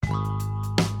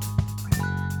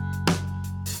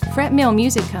Fret Mill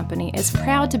Music Company is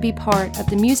proud to be part of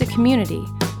the music community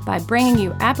by bringing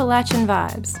you Appalachian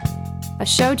Vibes, a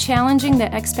show challenging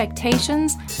the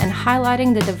expectations and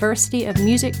highlighting the diversity of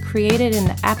music created in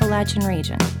the Appalachian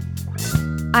region.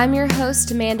 I'm your host,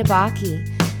 Amanda Bakke.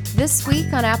 This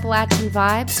week on Appalachian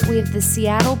Vibes, we have the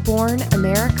Seattle-born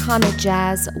Americana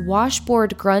jazz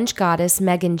washboard grunge goddess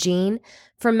Megan Jean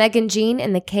from Megan Jean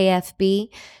and the KFB,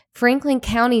 Franklin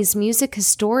County's music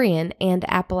historian and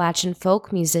Appalachian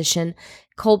folk musician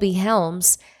Colby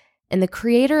Helms, and the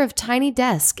creator of Tiny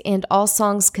Desk and All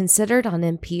Songs Considered on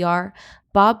NPR,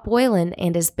 Bob Boilen,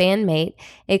 and his bandmate,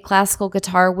 a classical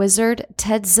guitar wizard,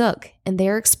 Ted Zook, and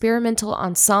their experimental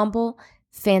ensemble,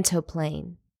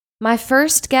 Phantoplane. My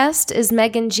first guest is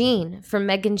Megan Jean from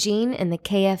Megan Jean and the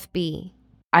KFB.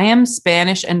 I am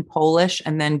Spanish and Polish,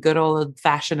 and then good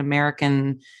old-fashioned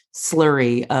American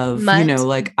slurry of, mutt.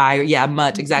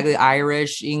 Mutt, exactly.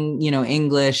 Irish,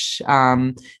 English,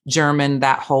 German,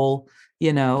 that whole,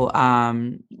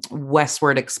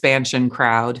 westward expansion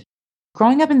crowd.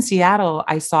 Growing up in Seattle,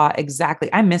 I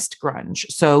missed grunge.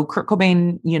 So Kurt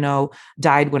Cobain,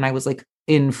 died when I was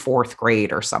in fourth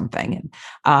grade or something.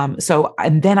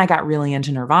 And then I got really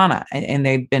into Nirvana, and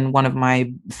they've been one of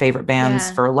my favorite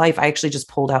bands for life. I actually just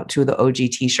pulled out two of the OG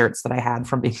t-shirts that I had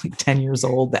from being 10 years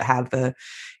old that have the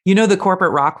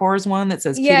corporate rock whores one that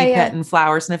says kitty pet and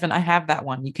flower sniffing. I have that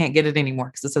one. You can't get it anymore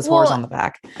because it says whores on the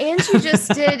back. And you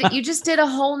just did a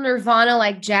whole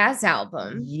Nirvana jazz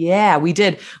album. Yeah, we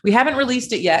did. We haven't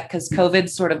released it yet because COVID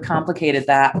sort of complicated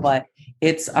that, but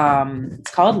it's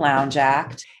called Lounge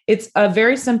Act. It's a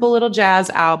very simple little jazz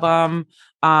album.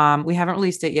 We haven't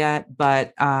released it yet,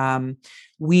 but I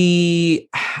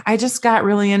just got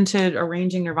really into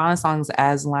arranging Nirvana songs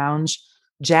as lounge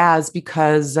jazz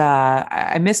because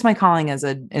I miss my calling as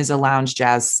a lounge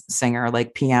jazz singer,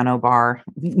 like piano bar,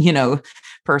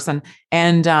 person.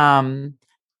 And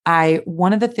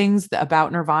one of the things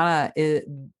about Nirvana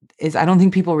is I don't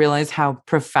think people realize how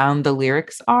profound the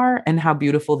lyrics are and how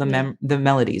beautiful the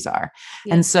melodies are.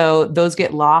 Yeah. And so those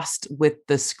get lost with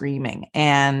the screaming.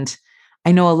 And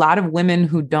I know a lot of women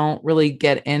who don't really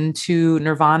get into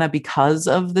Nirvana because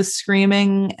of the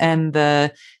screaming and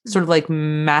the sort of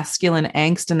masculine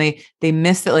angst. And they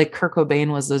miss that Kurt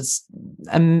Cobain was this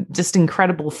just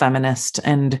incredible feminist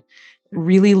and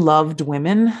really loved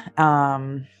women.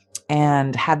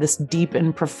 And had this deep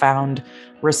and profound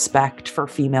respect for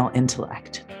female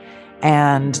intellect.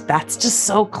 And that's just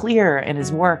so clear in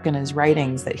his work and his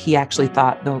writings that he actually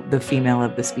thought the female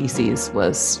of the species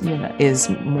is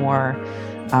more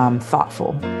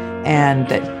thoughtful, and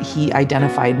that he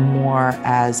identified more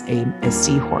as a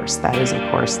seahorse. That is, of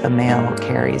course, the male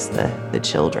carries the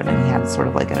children, and he had sort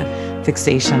of a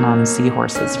fixation on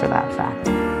seahorses for that fact.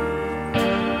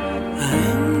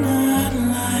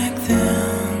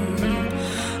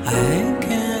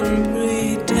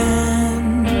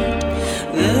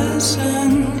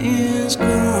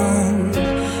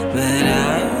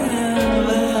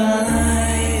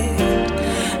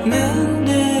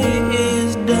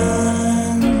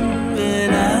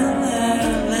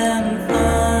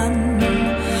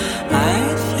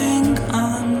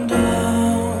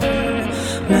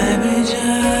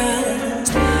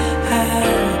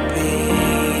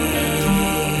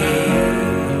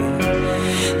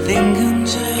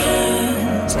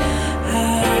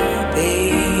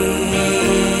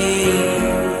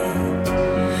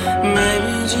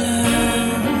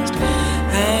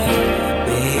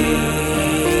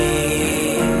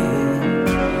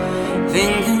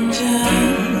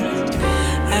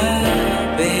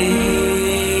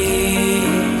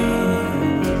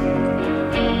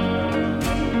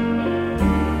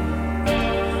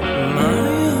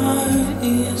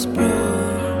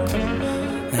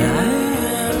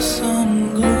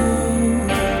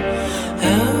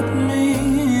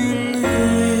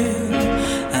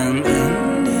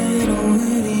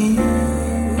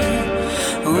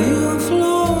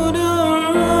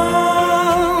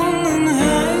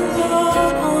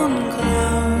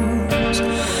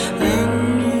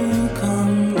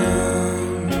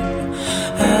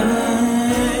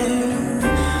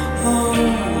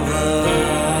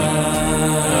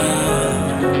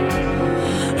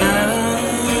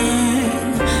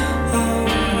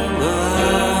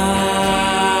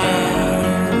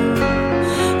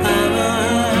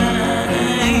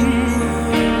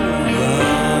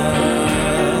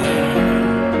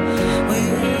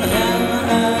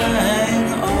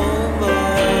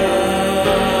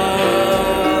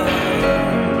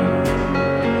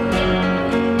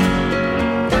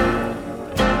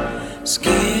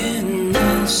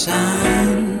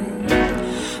 sun,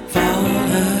 fall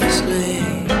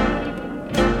asleep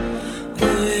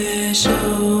with wash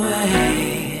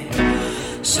away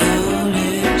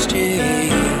soulless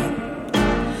dream.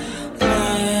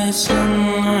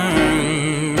 Lesson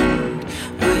learned,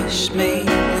 wish me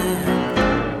then.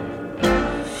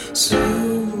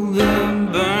 Soothe the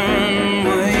burn,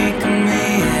 wake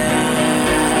me up.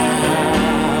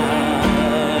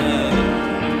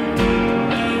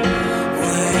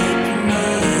 Wake me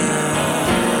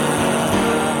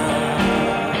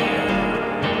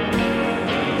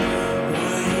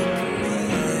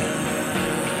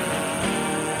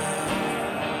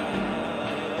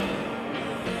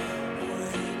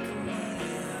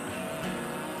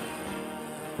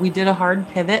We did a hard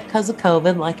pivot because of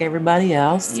COVID, like everybody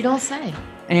else. You don't say.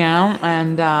 Yeah,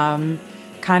 and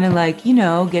kind of like, you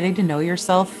know, getting to know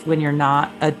yourself when you're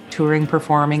not a touring,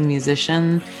 performing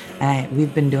musician. And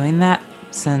we've been doing that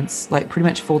since like pretty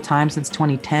much full time since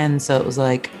 2010. So it was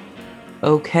like,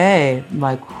 okay,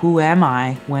 like who am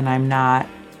I when I'm not,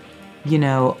 you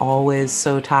know, always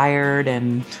so tired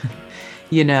and,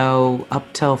 you know,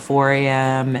 up till 4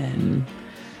 a.m. and,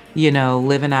 you know,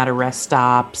 living out of rest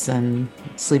stops and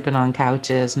sleeping on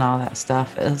couches and all that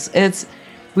stuff.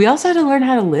 We also had to learn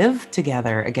how to live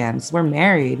together again. So we're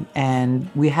married and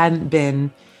we hadn't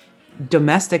been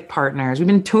domestic partners. We've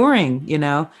been touring, you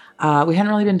know, we hadn't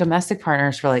really been domestic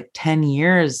partners for like 10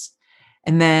 years.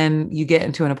 And then you get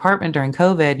into an apartment during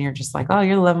COVID and you're just like, oh,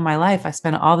 you're the love of my life. I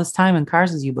spent all this time in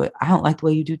cars with you, but I don't like the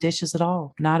way you do dishes at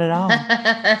all. Not at all.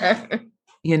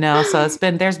 You know, so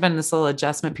there's been this little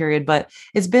adjustment period, but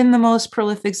it's been the most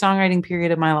prolific songwriting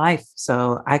period of my life.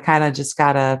 So I kind of just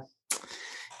gotta,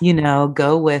 you know,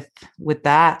 go with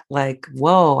that. Like,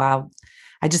 whoa,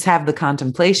 I just have the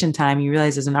contemplation time. You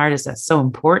realize as an artist, that's so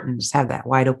important. Just have that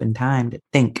wide open time to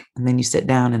think. And then you sit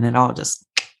down and it all just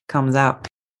comes out.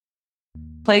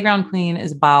 Playground Queen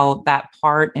is about that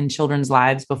part in children's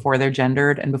lives before they're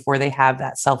gendered and before they have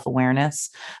that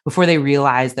self-awareness, before they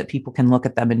realize that people can look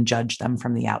at them and judge them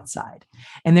from the outside.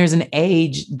 And there's an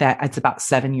age that it's about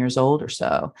 7 years old or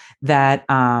so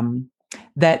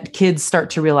that kids start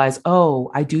to realize, oh,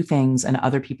 I do things and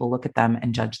other people look at them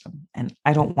and judge them. And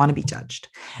I don't want to be judged.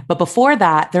 But before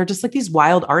that, they're just like these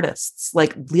wild artists,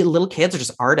 like little kids are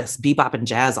just artists, bebop and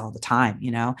jazz all the time,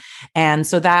 you know? And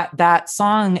so that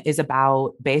song is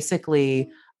about basically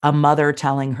a mother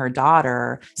telling her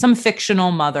daughter, some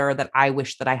fictional mother that I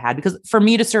wish that I had, because for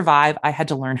me to survive, I had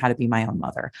to learn how to be my own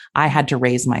mother. I had to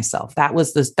raise myself. That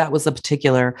was a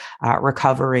particular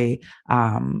recovery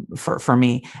for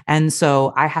me. And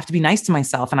so I have to be nice to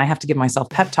myself and I have to give myself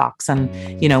pep talks.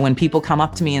 And, you know, when people come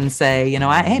up to me and say, you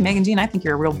know, hey, Megan Jean, I think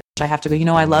you're a real bitch. I have to go, you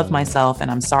know, I love myself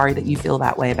and I'm sorry that you feel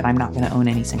that way, but I'm not going to own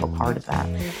any single part of that.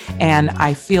 And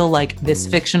I feel like this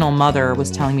fictional mother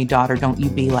was telling me, daughter, don't you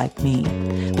be like me,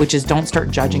 which is don't start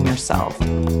judging yourself.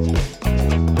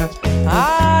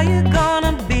 Are you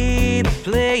gonna be the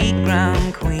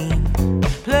playground queen?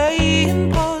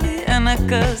 Playing Pollyanna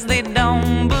 'cause they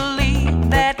don't believe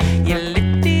that you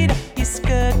lifted up your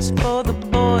skirts for the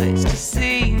boys to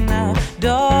see. Now,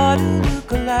 daughter,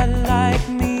 look a lot like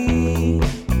me.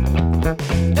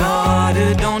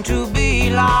 Daughter, don't you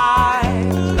be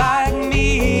like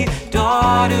me.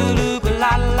 Daughter, look a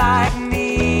lot like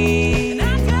me.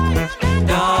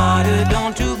 Daughter,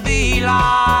 don't you be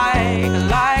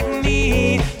like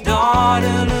me.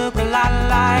 Daughter, look a lot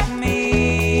like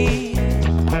me.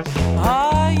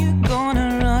 Are you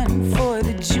gonna run for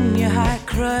the junior high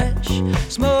crush?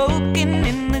 Smoking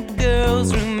in the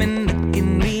girls' room and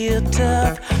looking real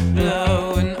tough.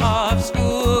 Blowing off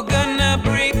school, gonna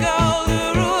break all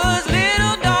the rules.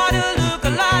 Little daughter, look a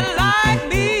lot like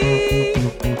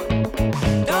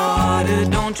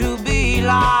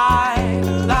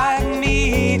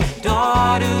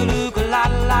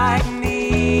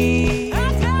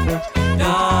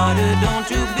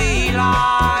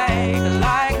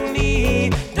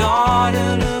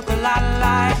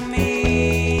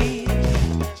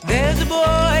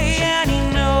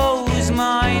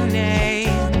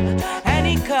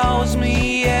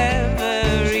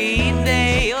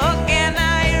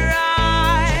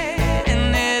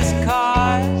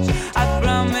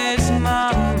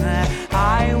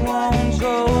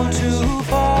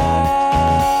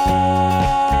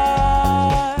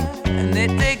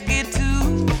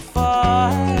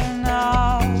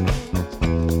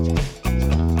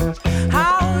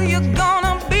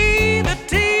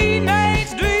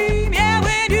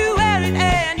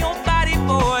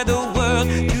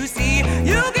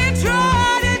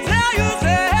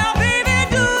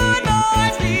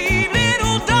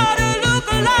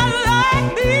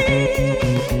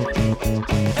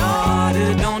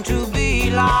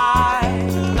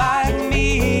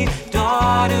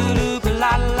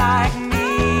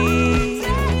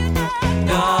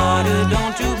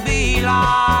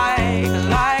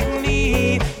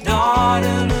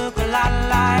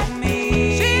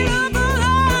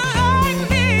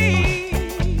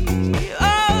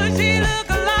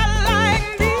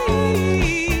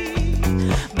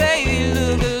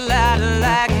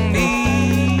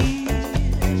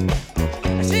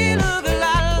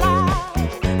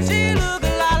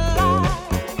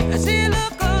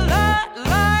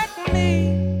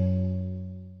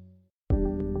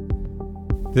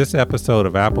This episode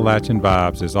of Appalachian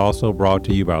Vibes is also brought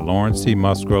to you by Lawrence C.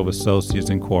 Musgrove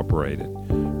Associates Incorporated,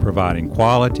 providing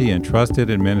quality and trusted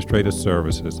administrative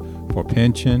services for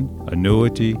pension,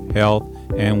 annuity, health,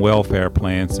 and welfare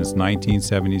plans since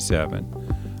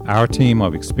 1977. Our team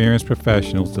of experienced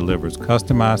professionals delivers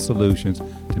customized solutions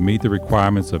to meet the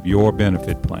requirements of your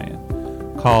benefit plan.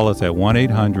 Call us at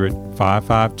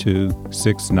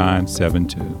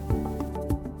 1-800-552-6972.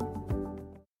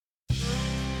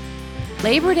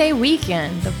 Labor Day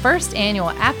weekend, the first annual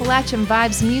Appalachian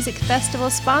Vibes Music Festival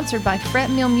sponsored by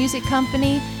Fret Mill Music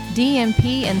Company,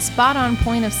 DMP, and Spot On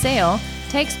Point of Sale,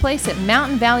 takes place at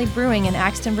Mountain Valley Brewing in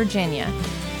Axton, Virginia,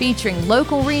 featuring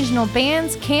local regional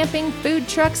bands, camping, food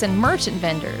trucks, and merchant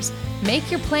vendors.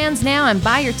 Make your plans now and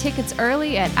buy your tickets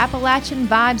early at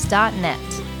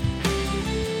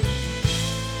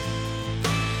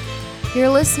AppalachianVibes.net.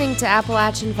 You're listening to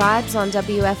Appalachian Vibes on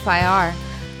WFIR.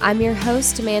 I'm your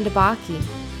host, Amanda Bakke.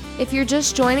 If you're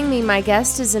just joining me, my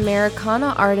guest is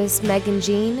Americana artist Megan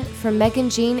Jean from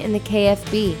Megan Jean and the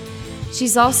KFB.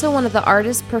 She's also one of the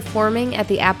artists performing at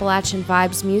the Appalachian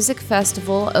Vibes Music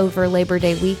Festival over Labor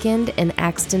Day weekend in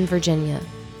Axton, Virginia.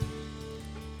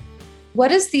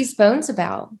 What is These Bones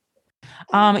about?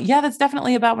 Yeah, that's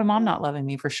definitely about my mom not loving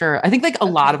me for sure. I think like a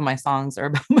lot of my songs are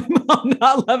about my mom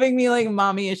not loving me, like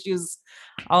mommy issues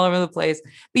all over the place.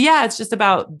 But yeah, it's just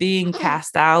about being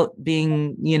cast out,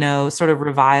 being, sort of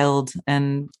reviled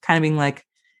and kind of being like,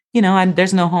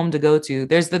 there's no home to go to.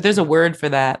 There's a word for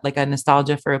that, like a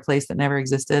nostalgia for a place that never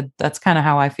existed. That's kind of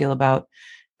how I feel about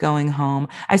going home.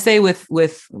 I say with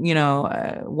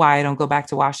why I don't go back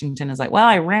to Washington is like, well,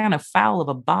 I ran afoul of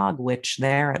a bog witch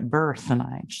there at birth and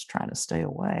I just try to stay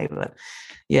away. But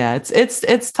yeah,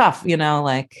 it's tough,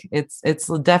 like it's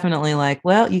definitely like,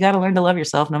 well, you got to learn to love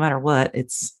yourself no matter what.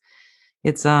 It's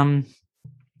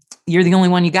you're the only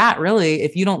one you got, really.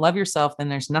 If you don't love yourself, then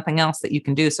there's nothing else that you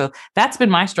can do. So that's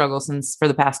been my struggle for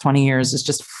the past 20 years, is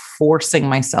just forcing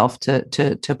myself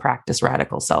to practice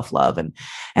radical self-love and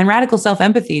radical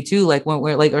self-empathy too. Like when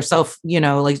we're like, or self,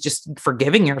 like just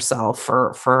forgiving yourself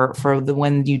for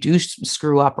when you do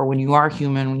screw up or when you are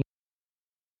human.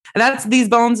 That's These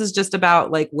Bones is just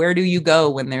about like, where do you go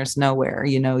when there's nowhere?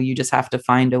 You just have to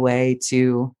find a way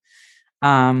to,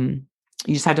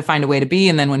 be.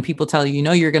 And then when people tell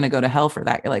you, you're going to go to hell for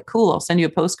that, you're like, cool, I'll send you a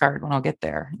postcard when I'll get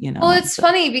there. Well, it's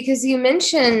funny because you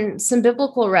mentioned some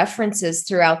biblical references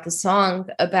throughout the song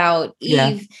about Eve.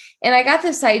 Yeah. And I got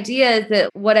this idea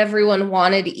that what everyone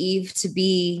wanted Eve to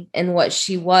be and what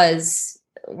she was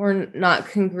were not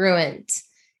congruent.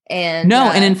 And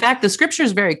no. And in fact, the scripture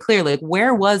is very clear. Like,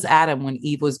 where was Adam when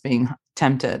Eve was being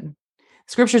tempted?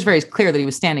 Scripture is very clear that he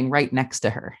was standing right next to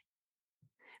her.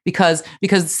 Because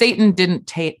Satan didn't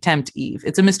tempt Eve.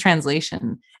 It's a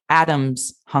mistranslation.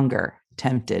 Adam's hunger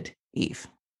tempted Eve.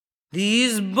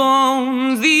 These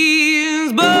bones,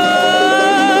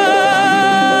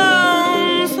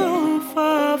 so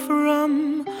far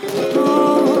from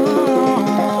home.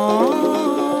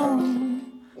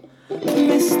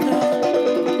 Mister,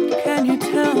 can you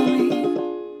tell me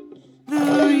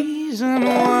the reason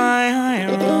why I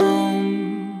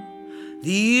roam?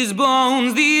 These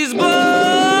bones,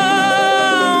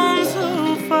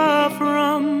 so far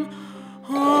from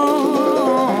home.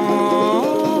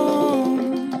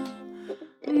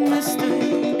 Mister,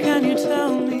 can you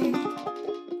tell me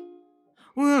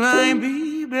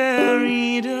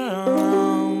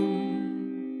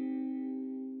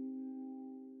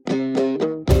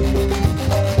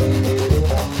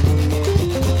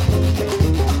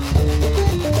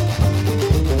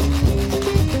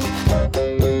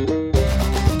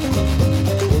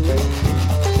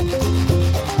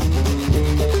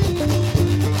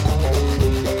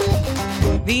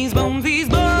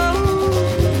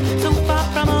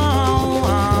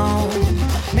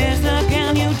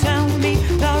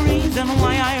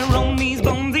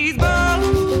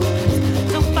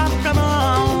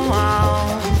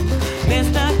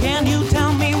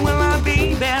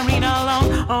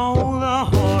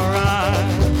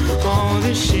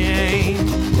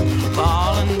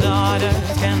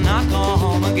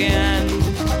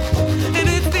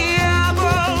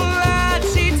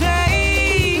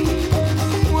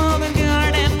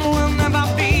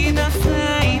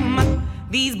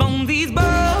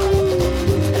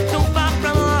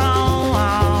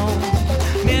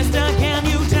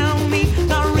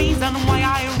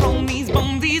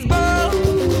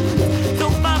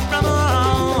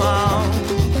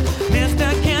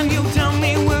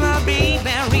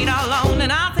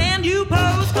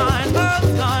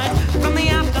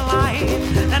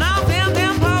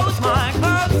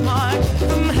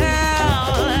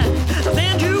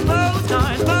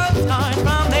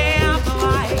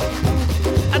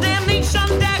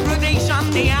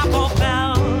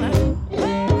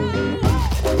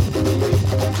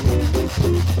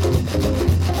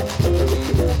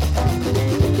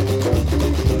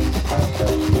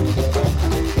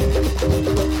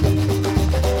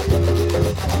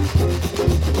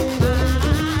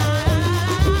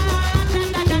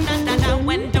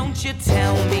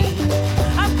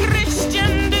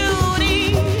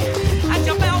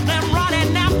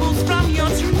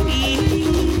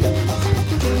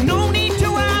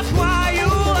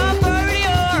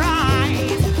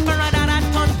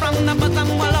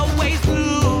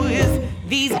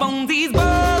these bones,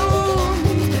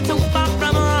 so far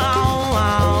from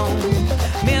home.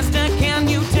 Mister, can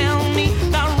you tell me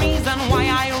the reason why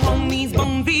I roam these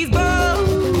bones,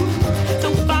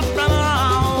 so far from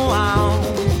home?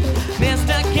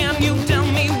 Mister, can you tell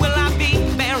me, will I be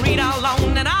buried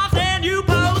alone? And I'll send you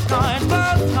postcards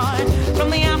from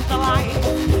the afterlife.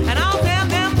 And I'll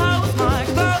send them postcards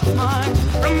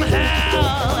from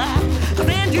hell. I'll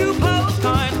send you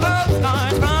postcards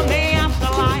from the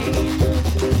afterlife.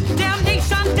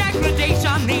 Damnation,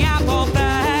 degradation, the apple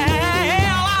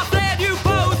fail. I'll send you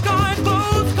postcards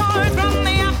from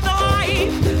the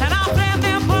afterlife. And I'll send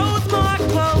them postmarked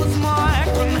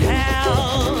from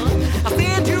hell. I'll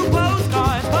send you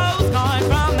postcards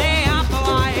from the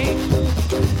afterlife.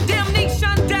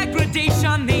 Damnation,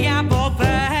 degradation, the apple fail.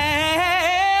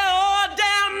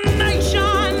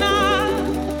 Damnation,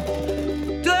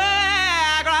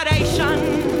 degradation,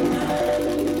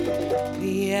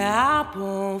 the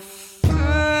apple fail.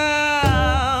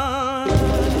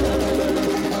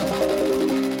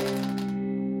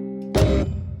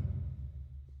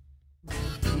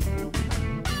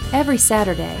 Every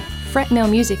Saturday, Fret Mill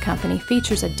Music Company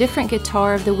features a different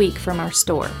guitar of the week from our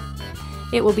store.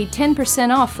 It will be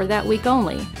 10% off for that week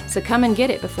only, so come and get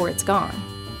it before it's gone.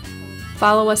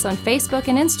 Follow us on Facebook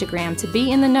and Instagram to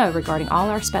be in the know regarding all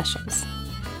our specials.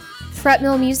 Fret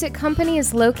Mill Music Company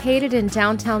is located in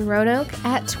downtown Roanoke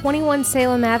at 21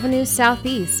 Salem Avenue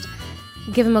Southeast.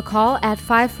 Give them a call at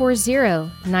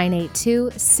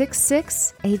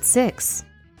 540-982-6686.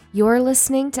 You're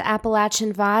listening to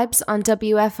Appalachian Vibes on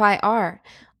WFIR,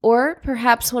 or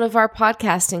perhaps one of our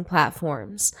podcasting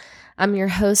platforms. I'm your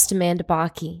host, Amanda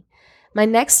Bakke. My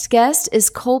next guest is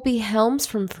Colby Helms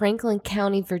from Franklin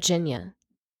County, Virginia.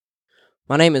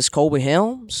 My name is Colby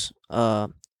Helms. I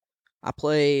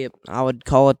would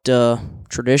call it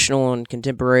traditional and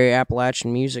contemporary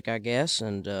Appalachian music, I guess,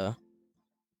 and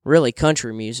really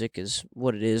country music is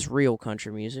what it is, real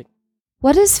country music.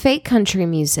 What is fake country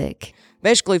music?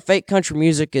 Basically, fake country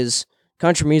music is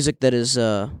country music that is,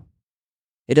 it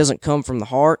doesn't come from the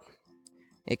heart.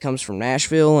 It comes from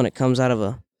Nashville, and it comes out of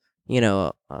a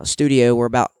studio where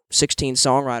about 16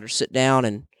 songwriters sit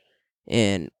down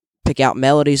and pick out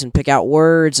melodies and pick out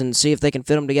words and see if they can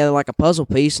fit them together like a puzzle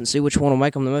piece and see which one will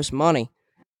make them the most money.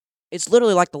 It's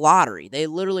literally like the lottery. They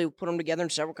literally put them together in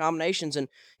several combinations, and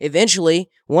eventually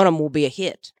one of them will be a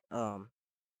hit.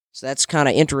 So that's kind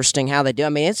of interesting how they do.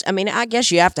 I guess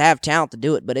you have to have talent to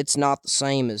do it, but it's not the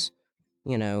same as,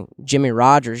 Jimmy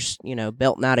Rogers,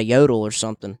 belting out a yodel or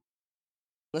something.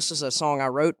 This is a song I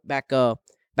wrote back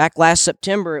last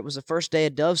September. It was the first day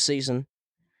of dove season,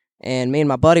 and me and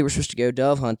my buddy were supposed to go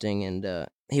dove hunting, and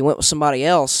he went with somebody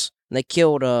else, and they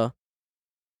killed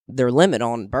their limit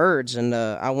on birds, and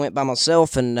I went by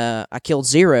myself, and I killed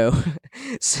 0.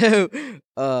 So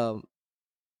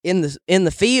in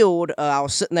the field, I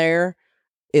was sitting there.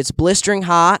 It's blistering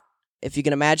hot. If you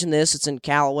can imagine this, it's in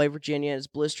Callaway, Virginia. It's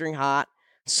blistering hot.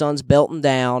 Sun's belting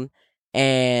down,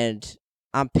 and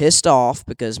I'm pissed off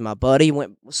because my buddy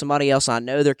went with somebody else. I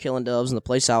know they're killing doves, and the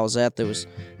place I was at, there was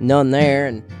none there,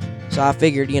 and so I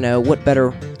figured, what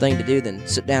better thing to do than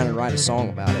sit down and write a song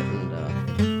about it.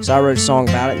 And so I wrote a song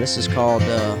about it, and this is called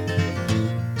the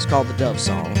Dove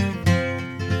Song.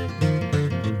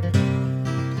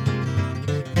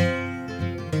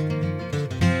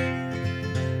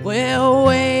 Well,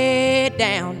 way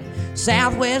down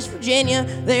Southwest Virginia,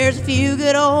 there's a few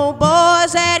good old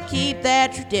boys that keep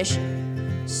that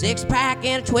tradition. 6-pack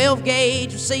and a 12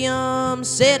 gauge, you see 'em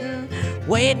sitting,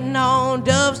 waiting on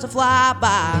doves to fly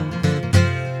by.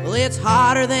 Well, it's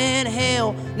hotter than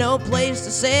hell, no place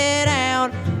to sit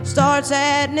down. Starts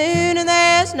at noon and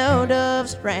there's no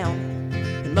doves around.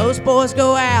 And most boys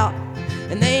go out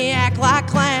and they act like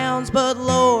clowns, but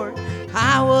Lord,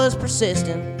 I was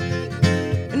persistent.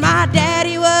 And my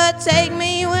daddy would take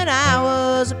me when I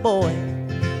was a boy,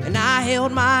 and I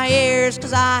held my ears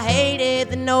 'cause I hated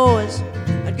the noise.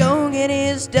 I'd go get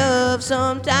his doves,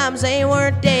 sometimes they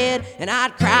weren't dead, and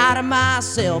I'd cry to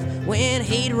myself when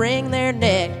he'd wring their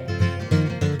neck.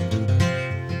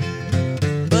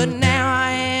 But now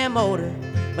I am older,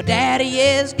 my daddy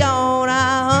is gone.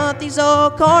 I hunt these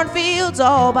old cornfields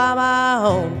all by my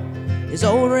own. His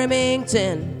old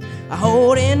Remington I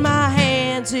hold in my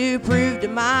hand to prove to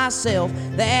myself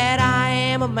that I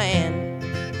am a man.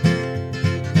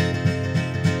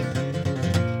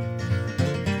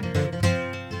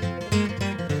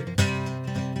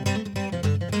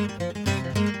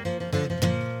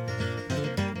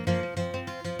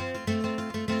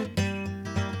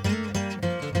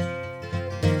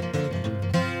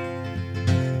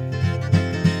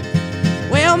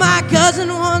 Well, my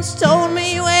cousin once told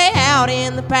me way out out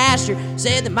in the pasture.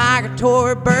 Said the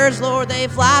migratory birds, Lord, they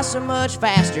fly so much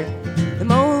faster. The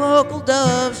more local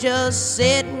doves just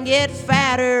sit and get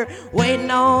fatter, waiting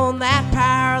on that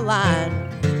power line.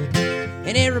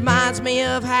 And it reminds me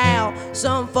of how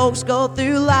some folks go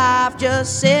through life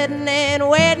just sitting and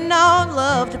waiting on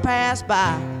love to pass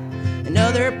by. And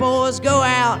other boys go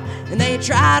out and they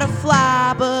try to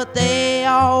fly, but they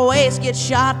always get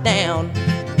shot down.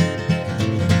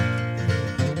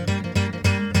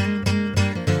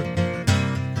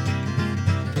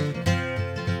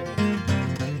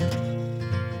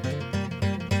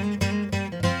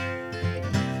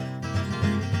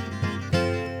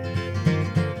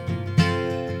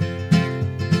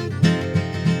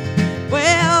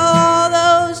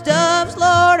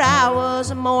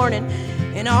 Morning,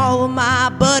 and all of my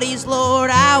buddies, Lord,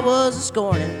 I was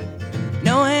a-scorning,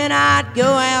 knowing I'd go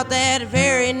out that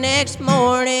very next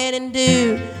morning and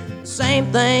do the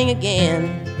same thing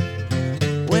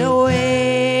again. Well,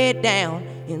 way down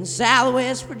in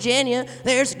Southwest Virginia,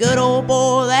 there's a good old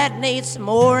boy that needs some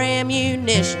more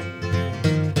ammunition.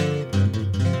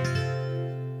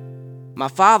 My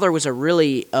father was a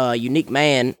really unique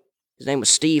man. His name was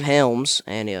Steve Helms,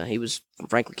 and he was from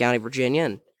Franklin County, Virginia,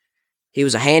 and he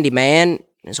was a handyman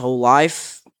his whole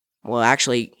life. Well,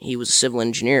 actually, he was a civil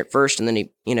engineer at first, and then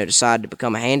he, decided to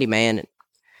become a handyman.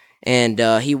 And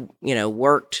he,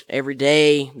 worked every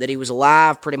day that he was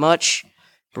alive, pretty much,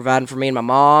 providing for me and my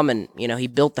mom. And, he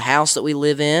built the house that we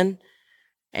live in.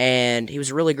 And he was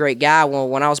a really great guy. Well,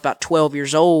 when I was about 12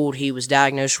 years old, he was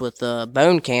diagnosed with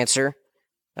bone cancer,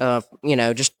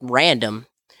 just random.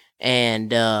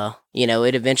 And,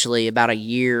 it eventually, about a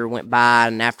year went by,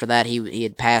 and after that, he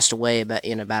had passed away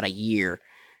in about a year.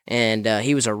 And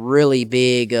he was a really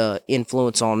big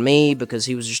influence on me because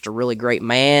he was just a really great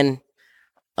man.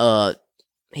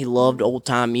 He loved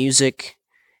old-time music,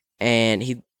 and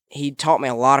he taught me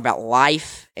a lot about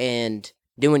life and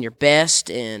doing your best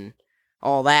and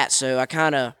all that. So I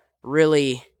kind of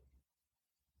really,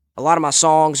 a lot of my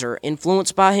songs are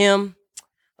influenced by him.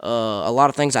 A lot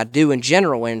of things I do in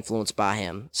general are influenced by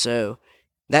him. So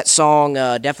that song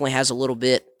definitely has a little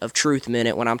bit of truth in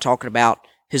it when I'm talking about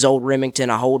his old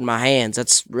Remington I hold in my hands.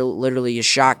 That's literally a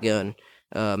shotgun.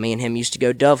 Me and him used to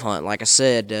go dove hunt, like I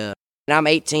said. And I'm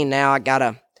 18 now. I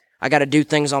gotta do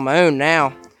things on my own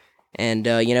now. And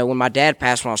when my dad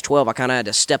passed when I was 12, I kind of had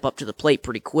to step up to the plate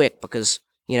pretty quick because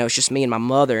it's just me and my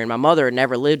mother. And my mother had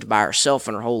never lived by herself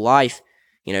in her whole life.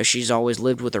 She's always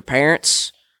lived with her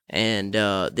parents. And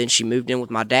then she moved in with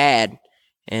my dad,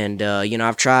 and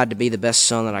I've tried to be the best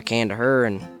son that I can to her,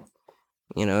 and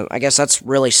I guess that's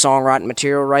really songwriting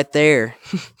material right there.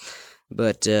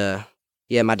 But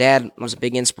my dad was a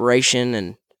big inspiration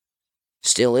and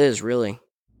still is, really.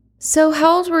 So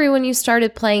how old were you when you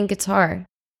started playing guitar?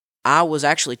 I was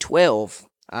actually 12.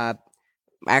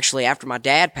 Actually, after my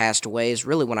dad passed away is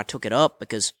really when I took it up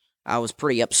because I was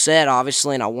pretty upset,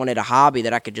 obviously, and I wanted a hobby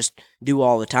that I could just do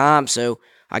all the time, so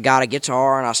I got a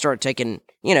guitar, and I started taking,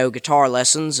 guitar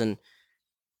lessons, and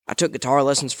I took guitar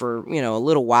lessons for, a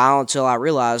little while until I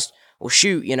realized, well,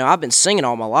 shoot, I've been singing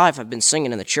all my life. I've been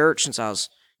singing in the church since I was,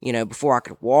 before I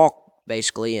could walk,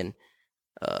 basically, and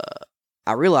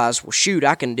I realized, well, shoot,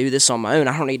 I can do this on my own.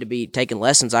 I don't need to be taking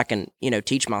lessons. I can,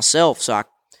 teach myself, so I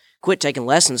quit taking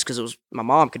lessons because my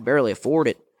mom could barely afford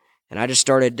it, and I just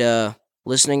started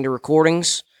listening to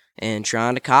recordings and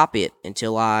trying to copy it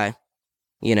until I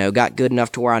got good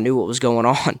enough to where I knew what was going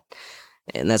on.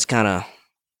 And that's kind of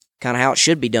how it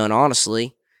should be done,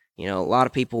 honestly. A lot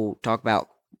of people talk about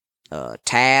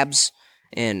tabs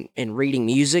and reading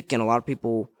music, and a lot of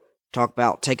people talk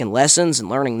about taking lessons and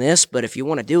learning this, but if you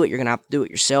want to do it, you're going to have to do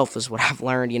it yourself, is what I've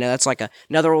learned. That's like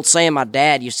another old saying my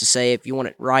dad used to say, if you want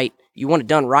it right, you want it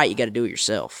done right, you got to do it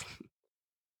yourself.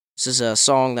 This is a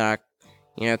song that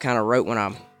I, kind of wrote when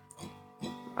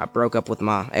I broke up with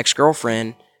my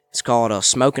ex-girlfriend. It's called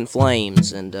Smoking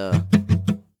Flames, and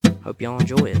hope y'all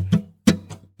enjoy it.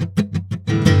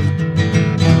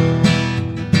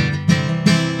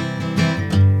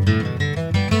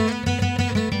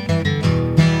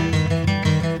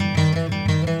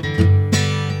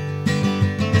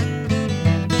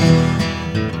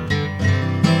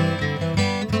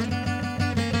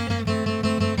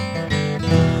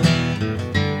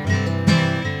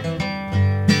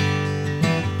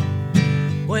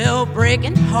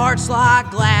 Breaking hearts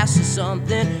like glass is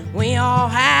something we all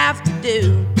have to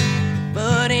do,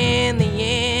 but in the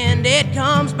end it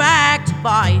comes back to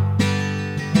bite.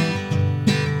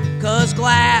 'Cause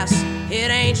glass, it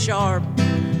ain't sharp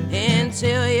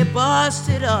until you bust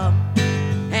it up,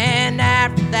 and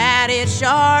after that it's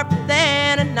sharper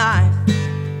than a knife.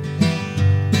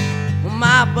 Well,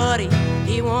 my My buddy,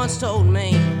 he once told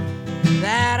me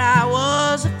that I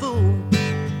was a fool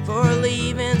for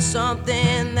leaving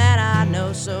something that I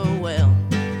know so well.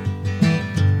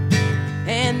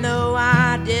 And though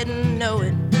I didn't know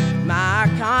it, my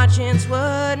conscience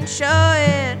wouldn't show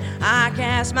it. I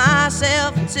cast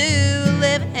myself into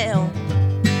living hell.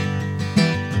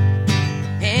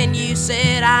 And you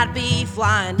said I'd be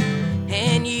flying,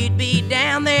 and you'd be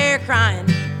down there crying,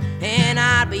 and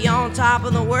I'd be on top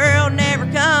of the world, never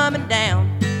coming down.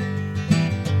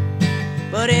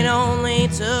 But it only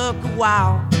took a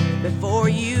while before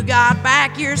you got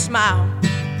back your smile.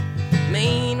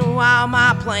 Meanwhile,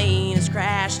 my plane has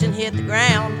crashed and hit the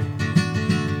ground.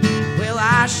 Well,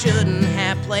 I shouldn't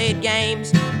have played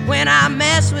games when I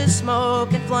mess with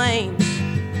smoke and flames,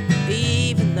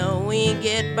 even though we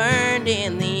get burned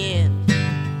in the end.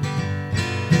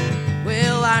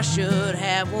 Well, I should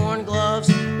have worn gloves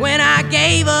when I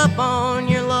gave up on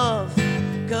your love,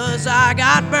 'cause I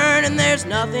got burned and there's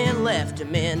nothing left to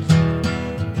mend.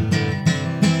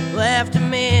 Left to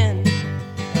mend.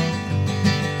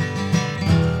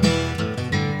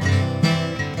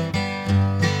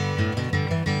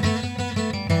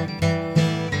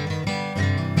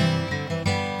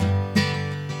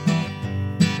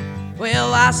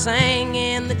 Well, I sang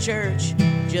in the church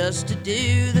just to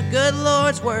do the good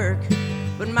Lord's work,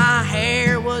 but my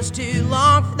hair was too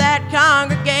long for that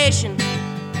congregation.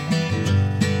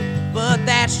 But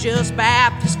that's just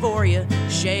Baptist for you.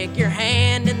 Shake your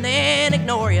hand and then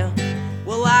ignore you.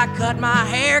 Well, I cut my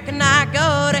hair, can I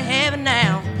go to heaven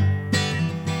now?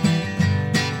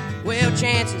 Well,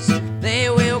 chances they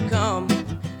will come,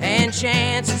 and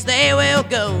chances they will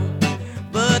go,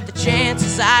 but the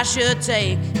chances I should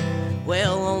take,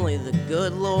 well, only the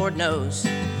good Lord knows.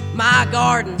 My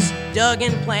garden's dug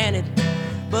and planted,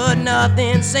 but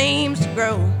nothing seems to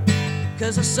grow,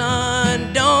 'cause the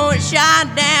sun don't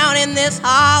shine down in this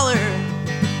holler.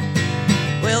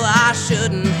 Well, I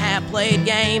shouldn't have played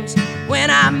games when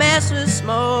I mess with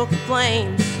smoke and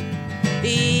flames,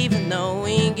 even though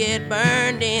we get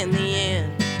burned in the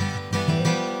end.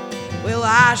 Well,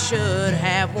 I should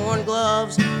have worn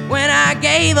gloves when I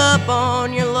gave up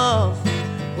on your love.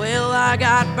 Well, I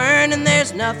got burned and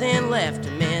there's nothing left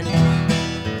to mend.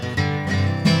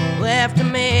 Left to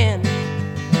mend.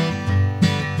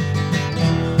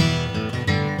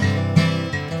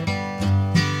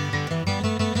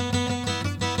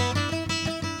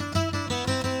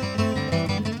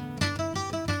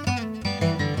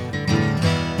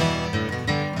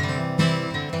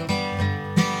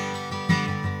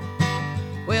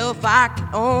 Well, if I could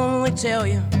only tell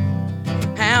you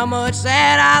how much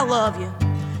that I love you,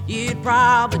 you'd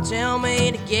probably tell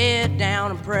me to get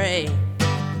down and pray.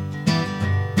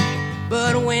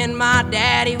 But when my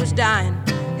daddy was dying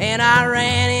and I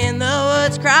ran in the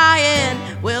woods crying,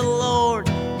 well, the Lord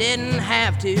didn't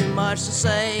have too much to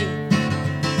say.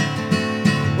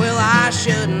 Well, I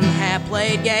shouldn't have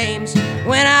played games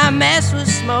when I messed with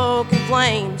smoke and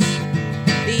flames,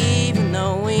 even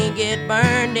though we get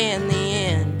burned in the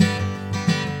end.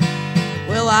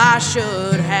 Well, I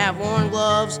should have worn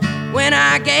gloves when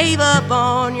I gave up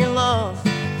on your love.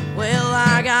 Well,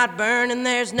 I got burned and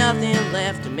there's nothing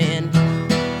left to mend.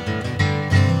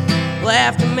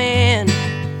 Left to mend.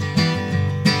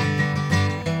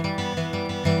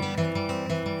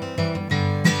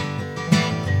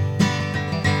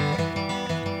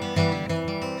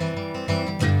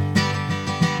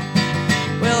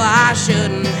 Well, I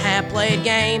shouldn't have played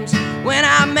games when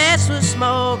I messed with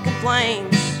smoke and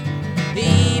flames,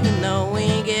 even though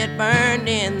we get burned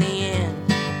in the end.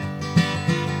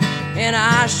 And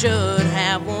I should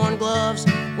have worn gloves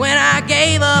when I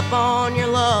gave up on your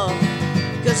love,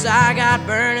 'cause I got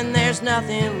burned and there's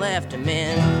nothing left to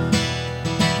mend.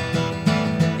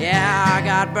 Yeah, I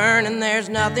got burned and there's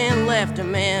nothing left to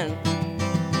mend.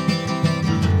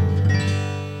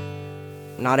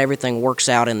 Not everything works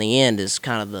out in the end is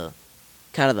kind of the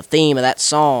theme of that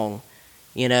song.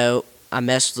 You know, I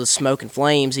messed with smoke and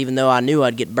flames, even though I knew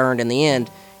I'd get burned in the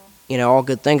end. You know, all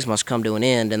good things must come to an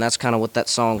end, and that's kind of what that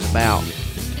song's about.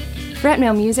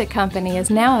 Fretmill Music Company is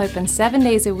now open 7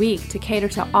 days a week to cater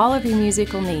to all of your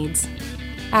musical needs.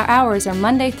 Our hours are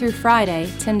Monday through Friday,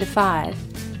 10 to 5,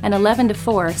 and 11 to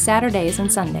 4 Saturdays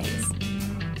and Sundays.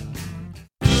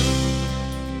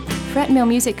 Fretmill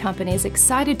Music Company is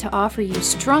excited to offer you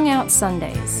Strung Out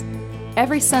Sundays.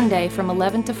 Every Sunday from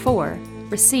 11 to 4,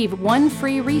 receive one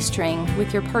free restring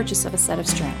with your purchase of a set of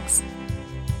strings.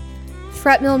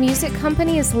 Fretmill Music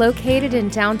Company is located in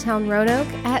downtown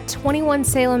Roanoke at 21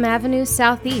 Salem Avenue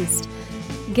Southeast.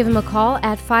 Give them a call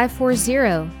at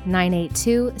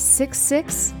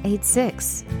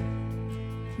 540-982-6686.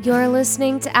 You're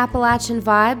listening to Appalachian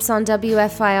Vibes on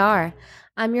WFIR.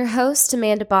 I'm your host,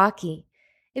 Amanda Bakke.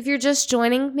 If you're just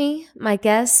joining me, my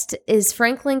guest is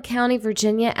Franklin County,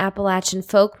 Virginia Appalachian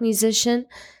folk musician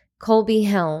Colby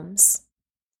Helms.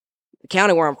 The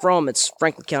county where I'm from, it's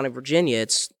Franklin County, Virginia.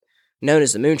 It's known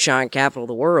as the moonshine capital of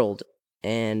the world.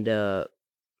 And,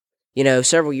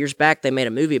 several years back, they made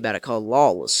a movie about it called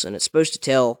Lawless. And it's supposed to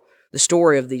tell the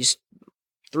story of these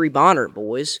three Bonnert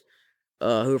boys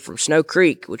who are from Snow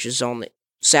Creek, which is on the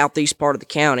southeast part of the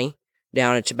county,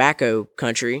 down in tobacco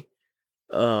country.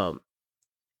 And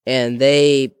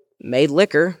they made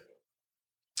liquor.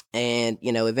 And,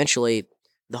 eventually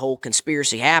the whole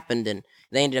conspiracy happened and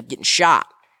they ended up getting shot.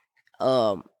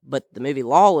 But the movie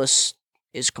Lawless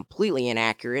is completely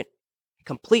inaccurate.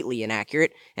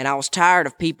 And I was tired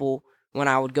of people, when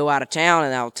I would go out of town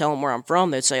and I would tell them where I'm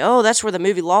from, they'd say, "Oh, that's where the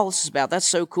movie Lawless is about. That's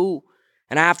so cool."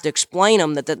 And I have to explain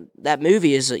them that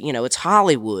movie is, it's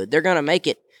Hollywood. They're going to make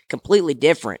it completely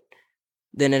different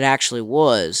than it actually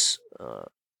was.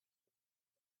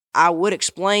 I would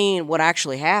explain what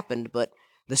actually happened, but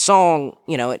the song,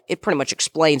 it pretty much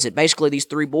explains it. Basically, these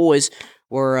three boys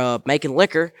were making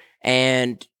liquor,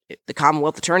 and the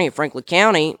Commonwealth Attorney of Franklin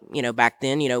County, back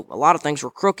then, a lot of things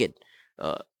were crooked.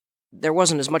 There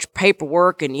wasn't as much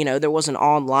paperwork, and, there wasn't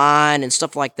online and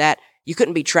stuff like that. You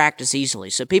couldn't be tracked as easily,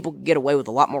 so people could get away with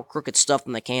a lot more crooked stuff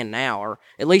than they can now, or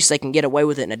at least they can get away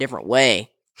with it in a different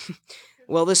way.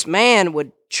 Well, this man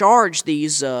would charge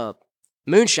these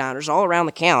moonshiners all around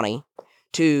the county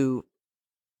to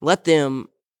let them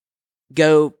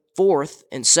go forth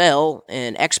and sell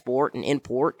and export and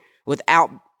import without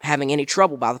having any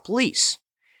trouble by the police.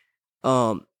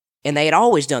 And they had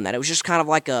always done that. It was just kind of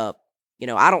like a,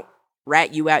 I don't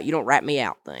rat you out, you don't rat me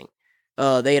out thing.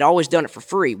 They had always done it for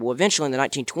free. Well, eventually in the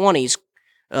 1920s,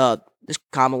 this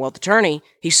Commonwealth Attorney,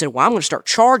 he said, "Well, I'm going to start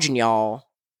charging y'all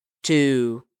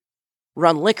to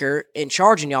run liquor and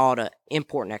charging y'all to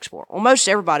import and export." Well, most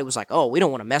everybody was like, "Oh, we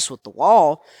don't want to mess with the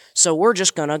law, so we're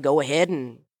just going to go ahead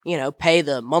and, pay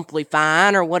the monthly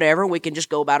fine or whatever. We can just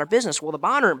go about our business." Well, the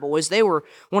Bonnert boys, they were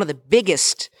one of the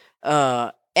biggest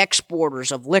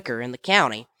exporters of liquor in the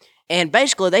county. And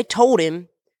basically, they told him,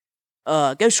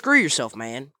 "Go screw yourself,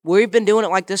 man. We've been doing it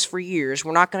like this for years.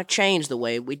 We're not going to change the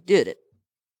way we did it."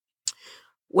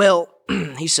 Well,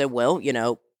 he said, "Well,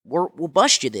 we'll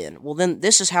bust you then." Well, then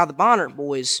this is how the Bonnert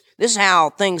boys, this is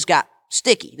how things got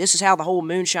sticky. This is how the whole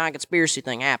moonshine conspiracy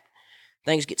thing happened.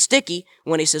 Things get sticky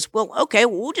when he says, "Well, okay,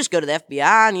 we'll just go to the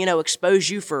FBI and, expose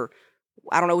you for,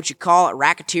 I don't know what you call it,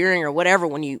 racketeering or whatever,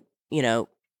 when you,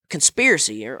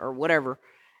 conspiracy or whatever."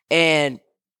 And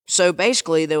so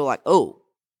basically they were like, "Oh,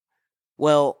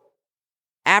 well,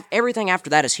 everything after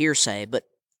that is hearsay," but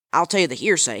I'll tell you the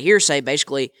hearsay. Hearsay,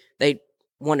 basically, they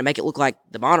wanted to make it look like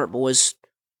the Bonnert boys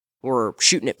were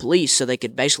shooting at police so they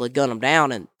could basically gun them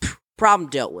down, and problem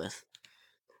dealt with.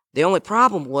 The only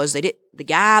problem was the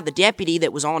deputy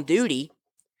that was on duty,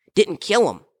 didn't kill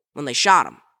him when they shot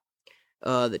him.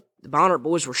 The Bonnert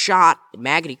boys were shot at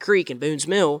Maggotty Creek in Boone's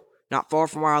Mill, not far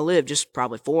from where I live, just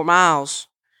probably 4 miles.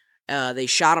 They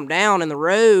shot him down in the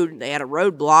road. They had a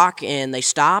roadblock, and they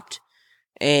stopped,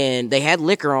 and they had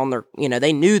liquor on their,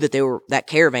 they knew that that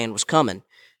caravan was coming.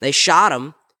 They shot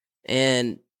him,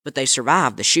 but they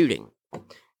survived the shooting.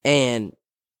 And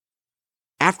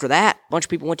after that, a bunch of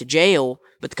people went to jail,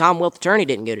 but the Commonwealth Attorney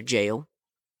didn't go to jail.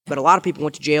 But a lot of people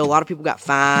went to jail. A lot of people got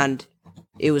fined.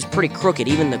 It was pretty crooked.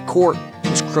 Even the court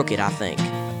was crooked, I think.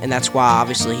 And that's why,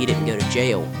 obviously, he didn't go to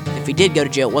jail. If he did go to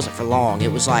jail, it wasn't for long.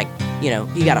 It was like,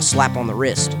 he got a slap on the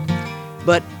wrist.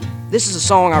 But this is a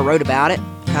song I wrote about it,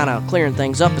 kind of clearing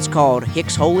things up. It's called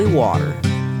Hick's Holy Water.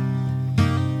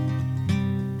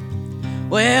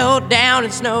 Well, down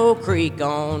in Snow Creek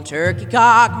on Turkey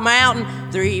Cock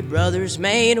Mountain, 3 brothers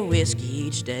made a whiskey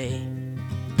each day.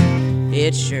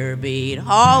 It sure beat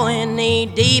hauling knee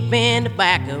deep in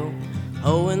tobacco,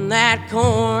 hoeing that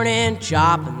corn and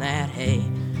chopping that hay.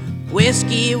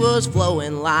 Whiskey was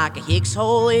flowing like a Hick's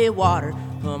Holy Water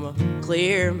from a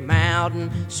clear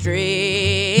mountain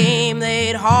stream.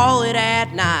 They'd haul it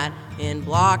at night and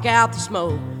block out the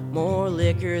smoke, more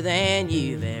liquor than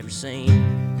you've ever seen.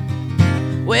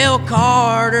 Well,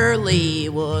 Carter Lee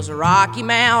was a Rocky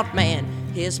Mount man.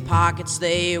 His pockets,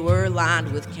 they were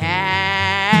lined with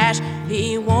cash.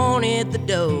 He wanted the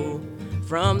dough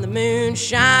from the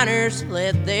moonshiners,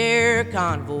 let their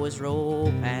convoys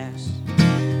roll past.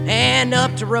 And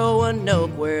up to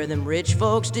Roanoke, where them rich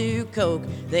folks do coke,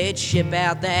 they'd ship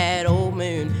out that old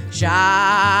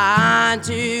moonshine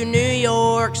to New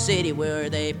York City, where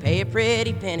they pay a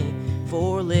pretty penny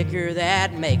for liquor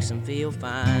that makes them feel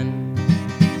fine.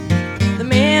 The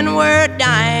men were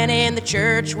dying and the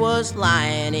church was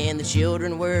lying and the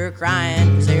children were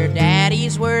crying 'cause their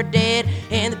daddies were dead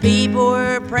and the people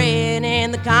were praying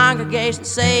and the congregation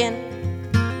saying,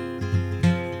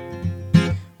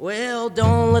 well,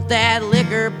 don't let that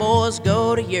liquor, boys,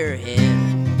 go to your head.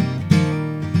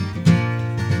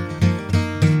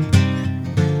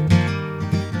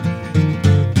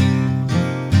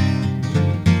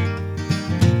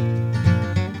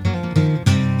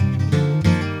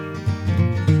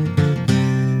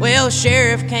 Well, the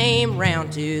sheriff came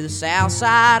round to the south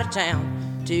side of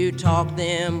town to talk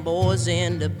them boys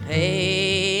into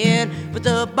paying. But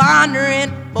the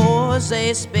bondering boys,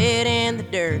 they spit in the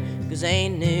dirt 'cause they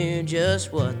knew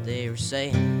just what they were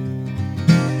saying.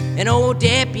 And old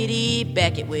Deputy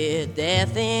Beckett with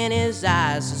death in his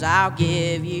eyes says, I'll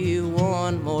give you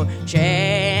one more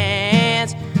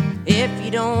chance. If you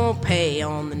don't pay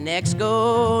on the next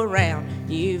go-round,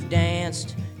 you've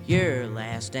danced your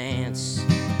last dance.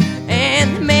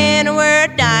 And the men were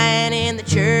dying and the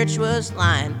church was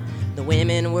lying. The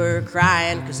women were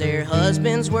crying 'cause their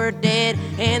husbands were dead.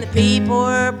 And the people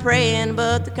were praying,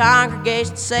 but the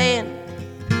congregation saying,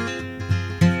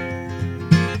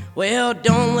 well,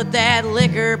 don't let that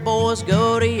liquor, boys,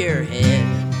 go to your head.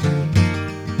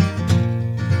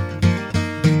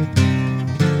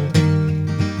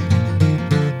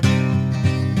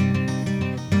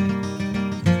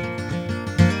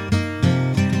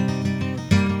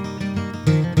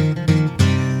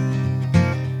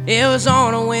 It was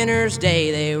on a winter's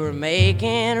day, they were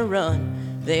making a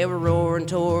run. They were roaring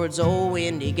towards old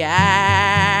Windy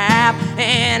Gap.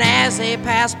 And as they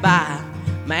passed by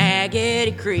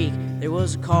Maggoty Creek, there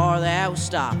was a car that was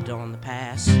stopped on the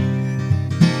pass.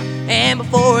 And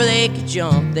before they could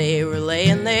jump, they were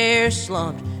laying there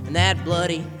slumped in that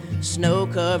bloody,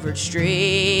 snow-covered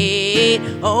street.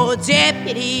 Old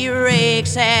Deputy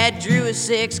Rakes had drew a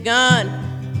 6 gun,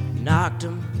 knocked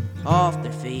them off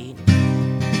their feet.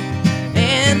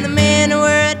 And the men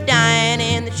were dying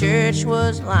and the church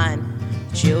was lying.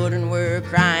 The children were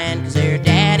crying 'cause their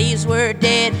daddies were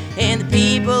dead. And the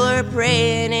people are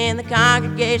praying and the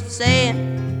congregation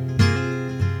saying,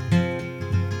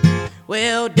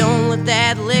 well, don't let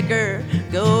that liquor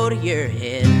go to your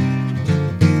head.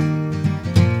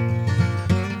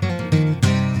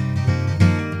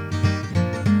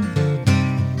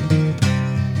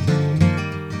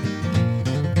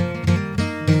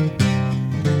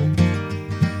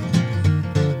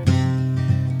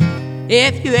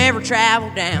 If you ever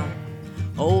travel down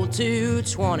Old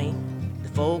 220, the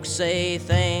folks say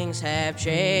things have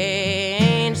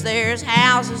changed. There's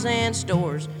houses and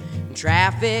stores and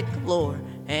traffic galore,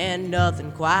 and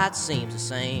nothing quite seems the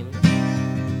same.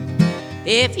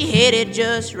 If you hit it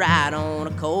just right on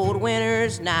a cold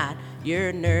winter's night,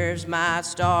 your nerves might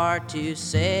start to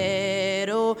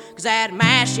settle, 'cause that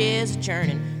mash is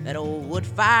churning, that old wood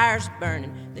fire's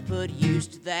burning. They put use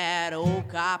to that old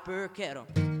copper kettle.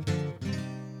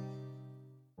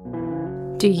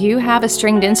 Do you have a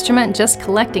stringed instrument just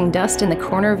collecting dust in the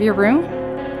corner of your room?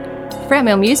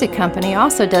 Fretmill Music Company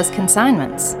also does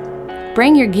consignments.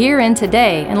 Bring your gear in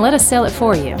today and let us sell it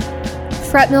for you.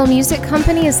 Fretmill Music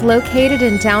Company is located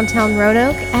in downtown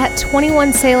Roanoke at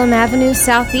 21 Salem Avenue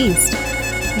Southeast.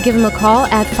 Give them a call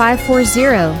at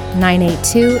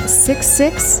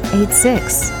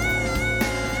 540-982-6686.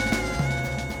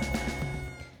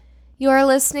 You are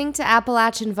listening to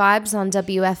Appalachian Vibes on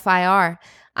WFIR.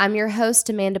 I'm your host,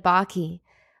 Amanda Bakke.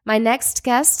 My next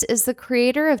guest is the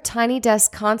creator of Tiny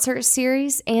Desk Concert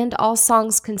Series and All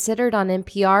Songs Considered on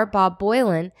NPR, Bob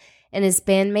Boilen, and his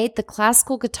bandmate, the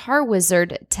classical guitar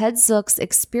wizard Ted Zook's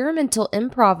experimental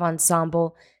improv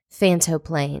ensemble,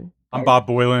 Fantoplane. I'm Bob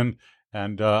Boilen,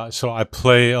 and so I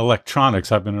play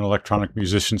electronics. I've been an electronic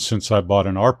musician since I bought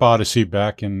an ARP Odyssey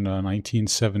back in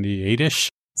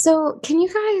 1978-ish. So can you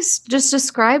guys just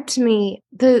describe to me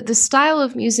the style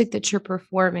of music that you're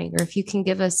performing, or if you can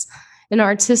give us an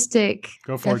artistic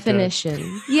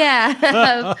definition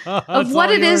of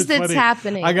what it is that's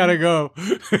happening? I gotta go.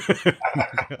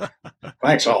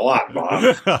 Thanks a lot,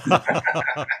 Bob.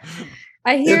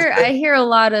 I hear a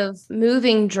lot of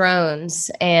moving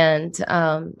drones, and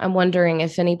I'm wondering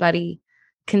if anybody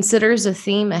considers a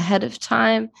theme ahead of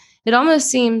time. It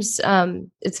almost seems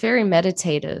it's very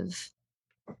meditative.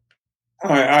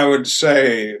 I would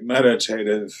say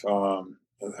meditative.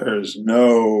 There's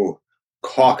no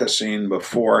caucusing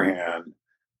beforehand.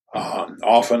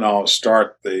 Often I'll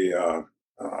start the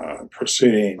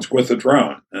proceedings with a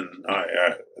drone, and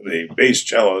the bass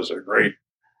cello is a great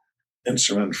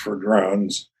instrument for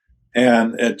drones,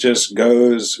 and it just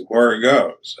goes where it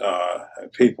goes.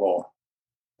 People,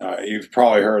 you've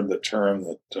probably heard the term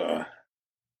that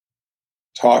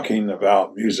talking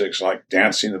about music's like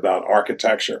dancing about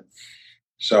architecture.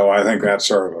 So I think that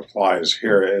sort of applies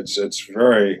here. It's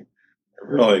very,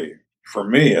 really, for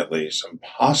me at least,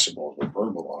 impossible to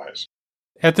verbalize.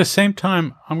 At the same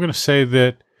time, I'm going to say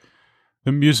that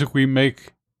the music we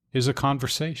make is a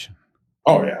conversation.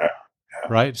 Oh, yeah.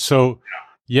 Right? So,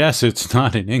 yes, it's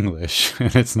not in English,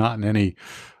 and it's not in any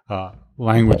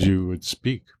language you would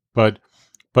speak. But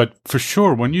for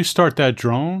sure, when you start that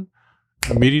drone,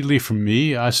 immediately for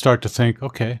me, I start to think,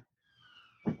 okay,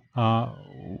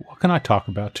 what can I talk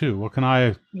about too? What can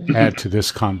I add to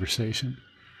this conversation?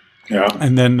 Yeah.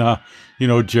 And then,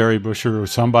 Jerry Busher or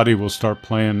somebody will start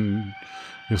playing,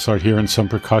 you'll start hearing some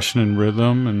percussion and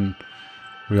rhythm, and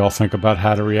we all think about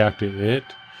how to react to it.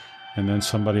 And then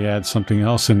somebody adds something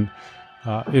else. And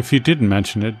if you didn't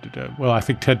mention it, well, I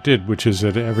think Ted did, which is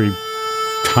that every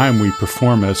time we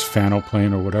perform as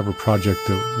Fanoplane or whatever project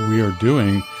that we are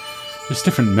doing, there's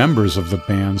different members of the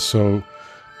band. So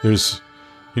there's,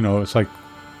 it's like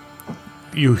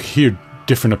you hear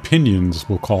different opinions,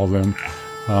 we'll call them,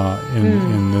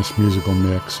 in this musical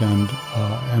mix. And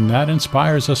that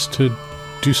inspires us to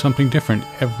do something different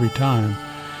every time.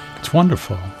 It's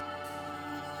wonderful.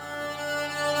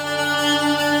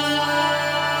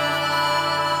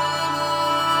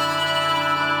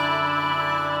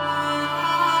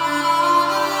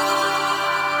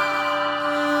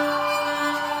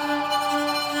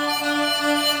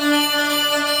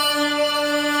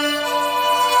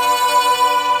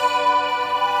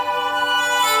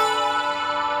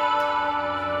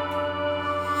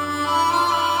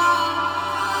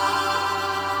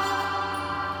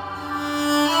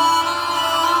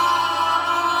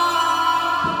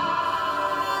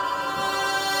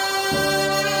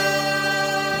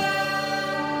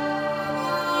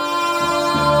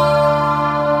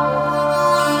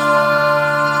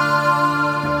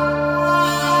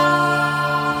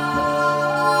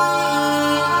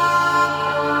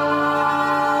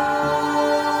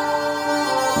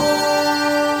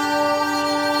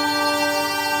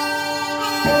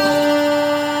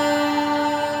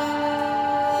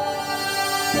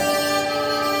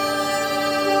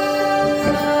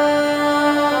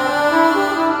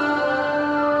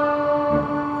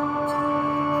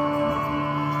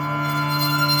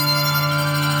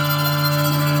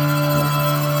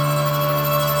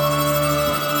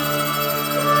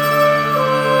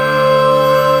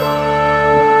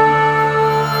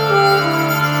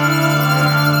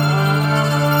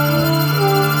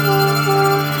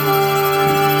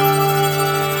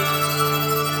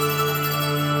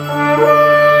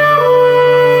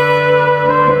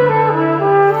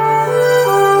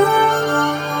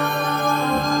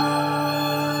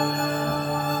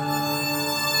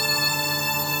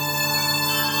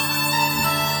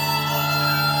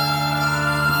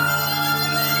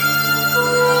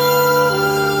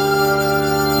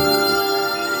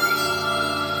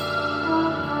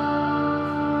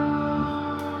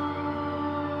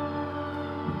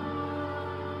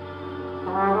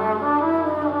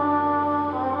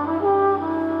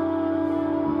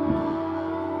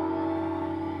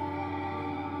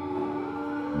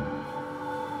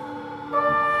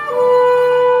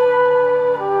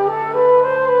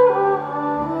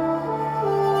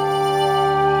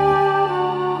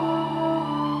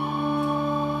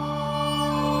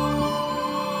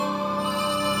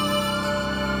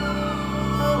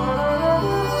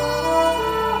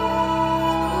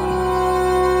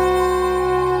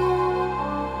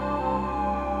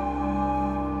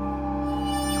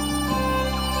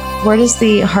 Where does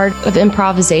the heart of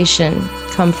improvisation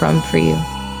come from for you?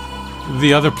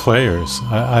 The other players.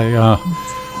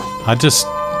 I just,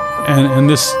 and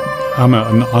this, I'm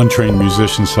an untrained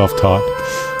musician, self-taught.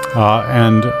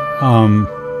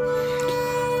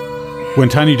 When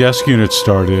Tiny Desk Unit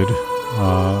started,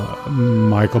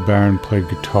 Michael Barron played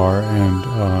guitar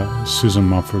and Susan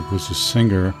Mumford was a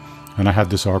singer, and I had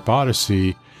this Arp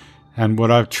Odyssey. And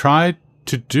what I've tried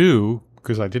to do,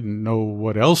 because I didn't know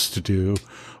what else to do,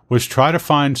 was try to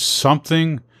find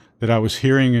something that I was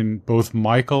hearing in both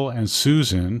Michael and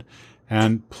Susan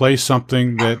and play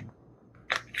something that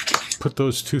put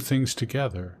those two things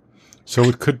together. So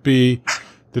it could be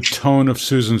the tone of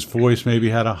Susan's voice maybe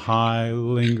had a high,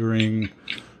 lingering,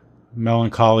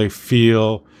 melancholy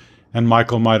feel, and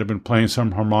Michael might have been playing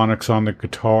some harmonics on the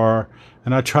guitar,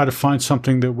 and I try to find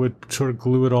something that would sort of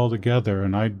glue it all together.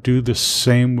 And I do the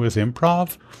same with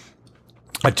improv.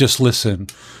 I just listen.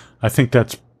 I think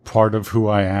that's part of who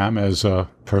I am as a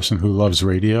person who loves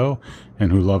radio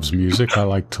and who loves music. I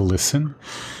like to listen.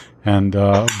 And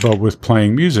but with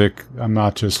playing music, I'm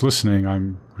not just listening,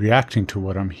 I'm reacting to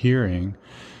what I'm hearing.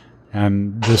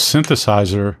 And the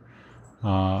synthesizer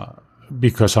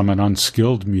because I'm an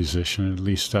unskilled musician. At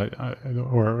least,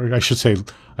 or I should say,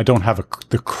 I don't have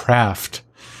the craft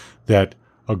that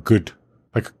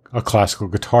a classical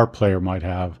guitar player might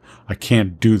have. I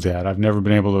can't do that. I've never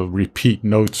been able to repeat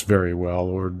notes very well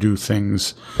or do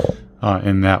things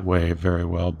in that way very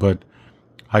well. But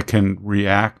I can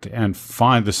react and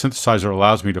find, the synthesizer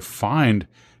allows me to find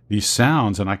these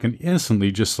sounds, and I can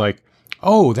instantly just like,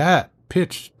 oh, that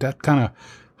pitch, that kind of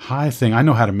high thing. I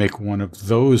know how to make one of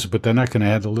those, but then I can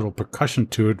add a little percussion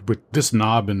to it with this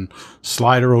knob and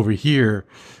slider over here.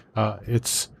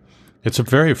 It's a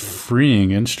very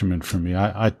freeing instrument for me.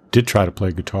 I did try to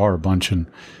play guitar a bunch, and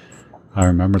I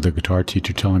remember the guitar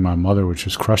teacher telling my mother, which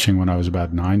was crushing when I was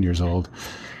about 9 years old,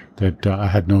 that I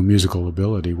had no musical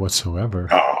ability whatsoever.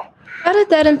 How did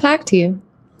that impact you?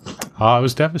 It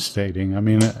was devastating. I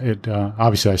mean,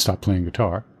 obviously I stopped playing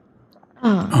guitar.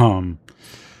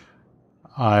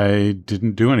 I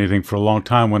didn't do anything for a long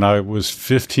time. When I was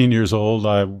 15 years old,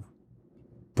 I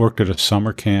worked at a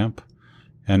summer camp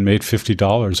and made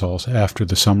 $50 also after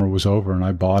the summer was over, and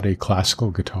I bought a classical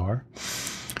guitar.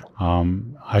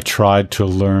 I tried to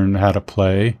learn how to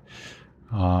play.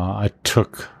 I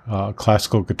took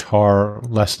classical guitar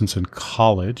lessons in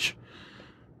college,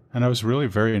 and I was really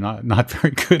not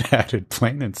very good at it,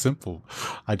 plain and simple.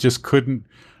 I just couldn't.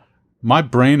 My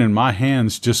brain and my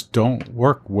hands just don't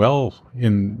work well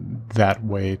in that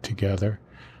way together.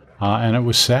 And it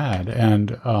was sad.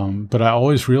 But I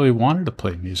always really wanted to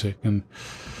play music. And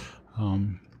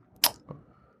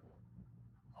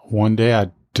one day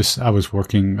I was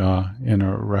working in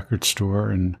a record store,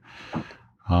 and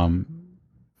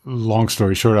long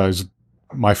story short,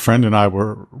 my friend and I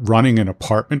were running an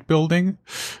apartment building.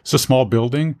 It's a small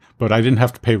building, but I didn't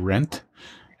have to pay rent.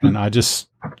 And I just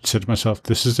said to myself,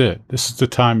 this is it. This is the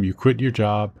time you quit your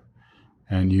job.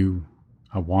 And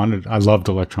I loved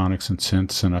electronics and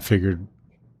synths, and I figured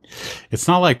it's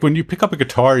not like when you pick up a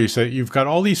guitar, you say you've got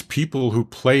all these people who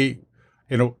play,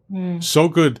 so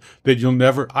good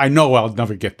that I know I'll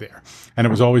never get there. And it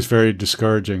was always very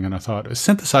discouraging. And I thought, a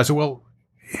synthesizer, well,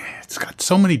 it's got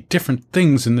so many different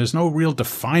things, and there's no real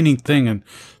defining thing, and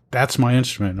that's my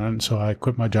instrument. And so I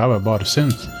quit my job, I bought a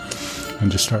synth,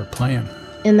 and just started playing.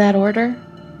 In that order?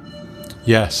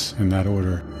 Yes, in that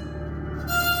order.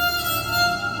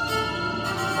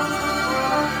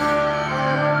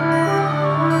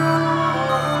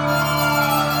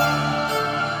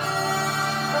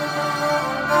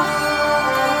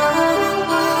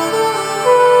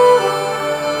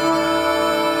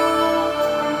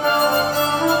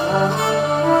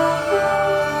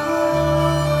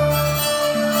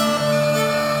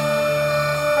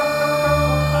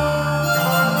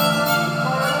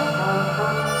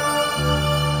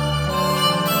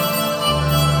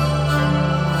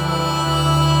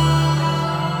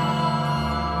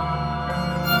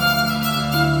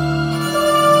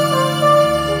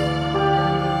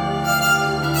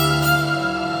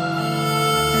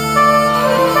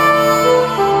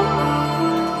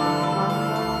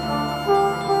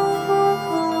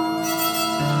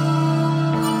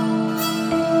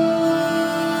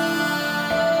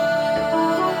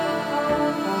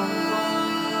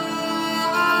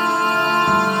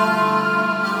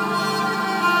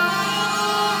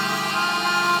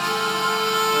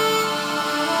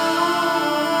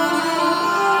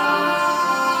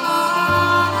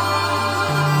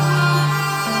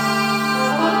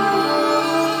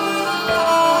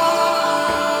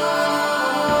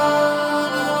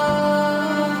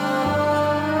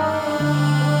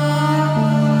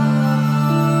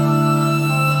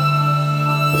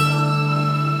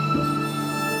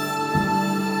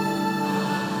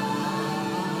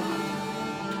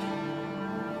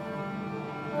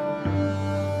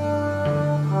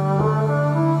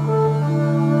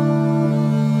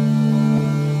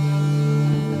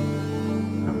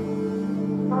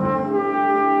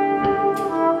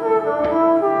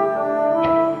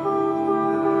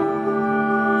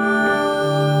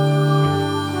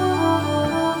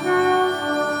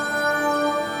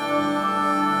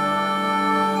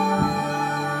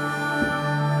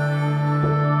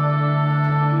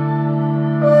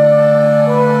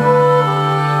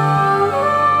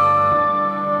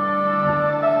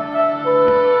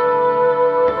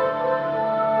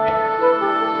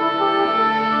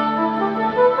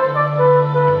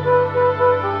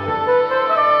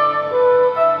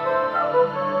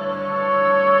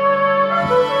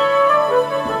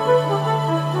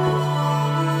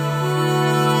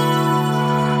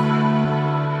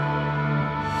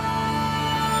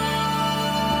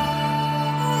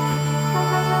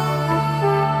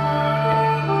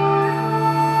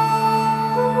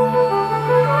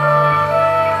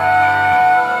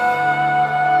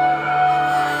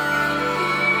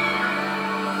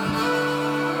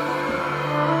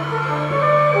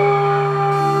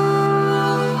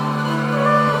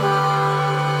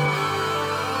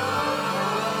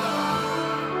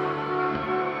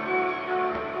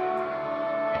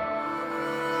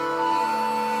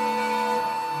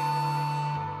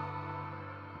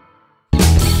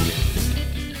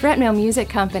 Fretmill Music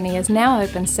Company is now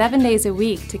open 7 days a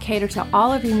week to cater to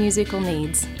all of your musical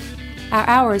needs. Our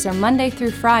hours are Monday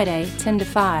through Friday, 10 to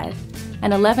 5,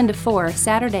 and 11 to 4,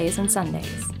 Saturdays and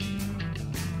Sundays.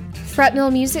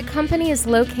 Fretmill Music Company is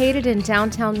located in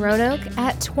downtown Roanoke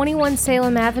at 21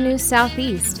 Salem Avenue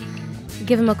Southeast.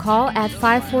 Give them a call at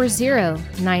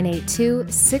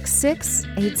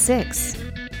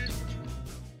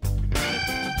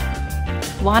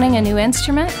 540-982-6686. Wanting a new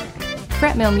instrument?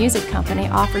 Fretmill Music Company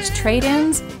offers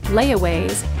trade-ins,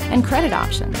 layaways, and credit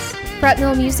options.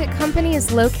 Fretmill Music Company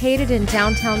is located in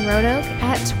downtown Roanoke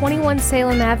at 21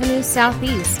 Salem Avenue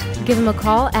Southeast. Give them a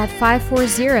call at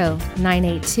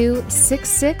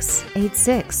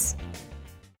 540-982-6686.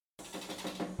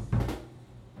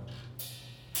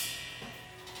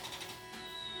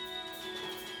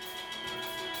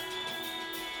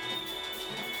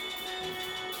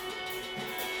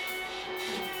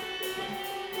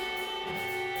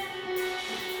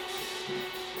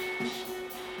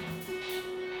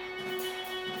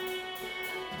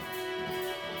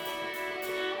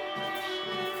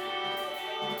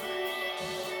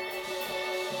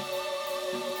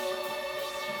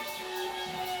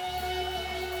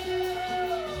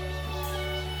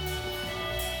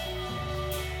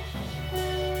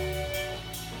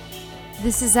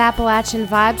 This is Appalachian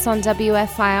Vibes on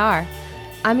WFIR.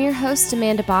 I'm your host,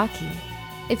 Amanda Bakke.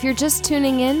 If you're just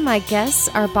tuning in, my guests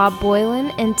are Bob Boylan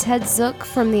and Ted Zook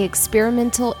from the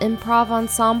experimental improv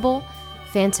ensemble,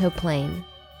 Phantoplane.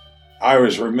 I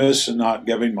was remiss in not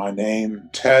giving my name,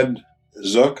 Ted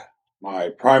Zook. My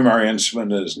primary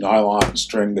instrument is nylon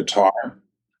string guitar,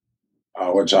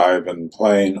 which I've been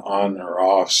playing on or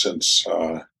off since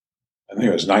I think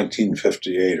it was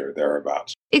 1958 or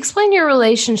thereabouts. Explain your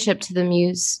relationship to the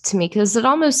muse to me, because it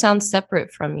almost sounds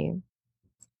separate from you.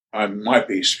 I might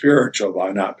be spiritual, but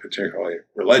I'm not particularly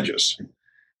religious.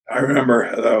 I remember,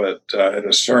 though, at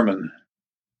a sermon,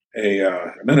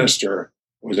 a minister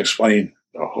was explaining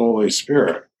the Holy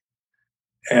Spirit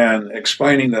and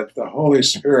explaining that the Holy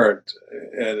Spirit,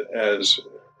 as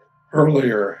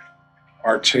earlier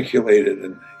articulated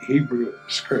in Hebrew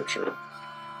scripture,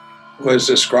 was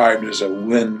described as a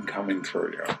wind coming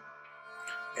through you.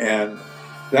 And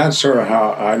that's sort of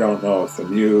how, I don't know if the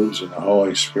Muse and the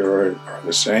Holy Spirit are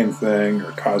the same thing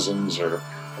or cousins or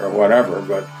whatever,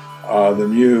 but the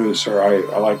Muse, or I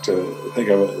like to think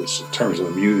of it as in terms of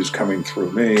the Muse coming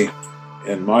through me,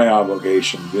 and my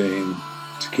obligation being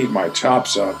to keep my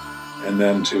chops up and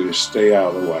then to stay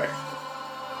out of the way.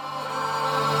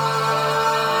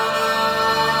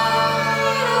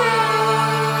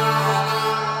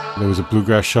 There was a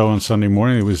bluegrass show on Sunday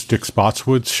morning. It was Dick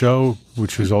Spotswood's show,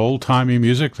 which was old-timey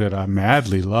music that I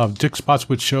madly loved. Dick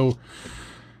Spotswood's show,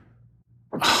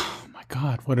 oh my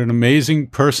God, what an amazing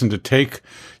person to take,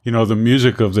 the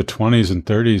music of the 20s and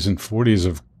 30s and 40s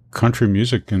of country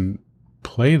music and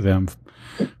play them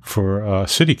for a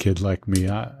city kid like me.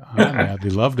 I madly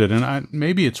loved it. And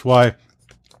maybe it's why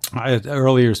I had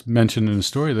earlier mentioned in the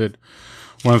story that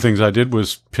one of the things I did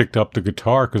was picked up the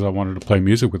guitar because I wanted to play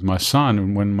music with my son.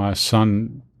 And when my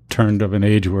son turned of an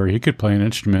age where he could play an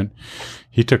instrument,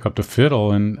 he took up the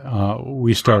fiddle, and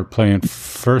we started playing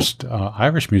first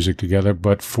Irish music together.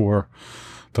 But for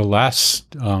the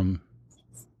last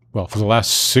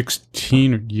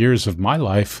 16 years of my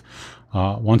life,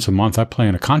 once a month I play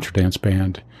in a contra dance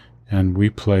band, and we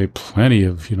play plenty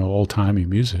of old-timey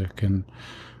music, and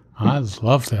I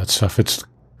love that stuff. It's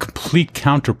complete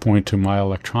counterpoint to my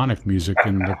electronic music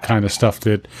and the kind of stuff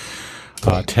that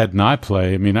Ted and I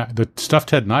play. I mean, the stuff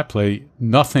Ted and I play,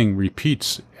 nothing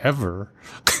repeats ever.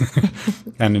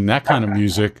 And in that kind of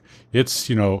music, it's,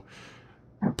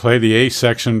 play the A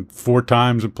section 4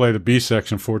 times and play the B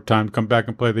section 4 times, come back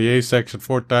and play the A section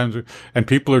 4 times, and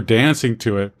people are dancing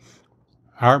to it.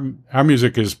 Our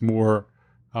music is more,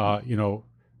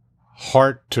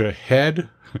 heart to head,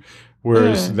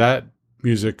 whereas that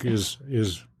music is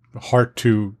heart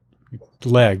to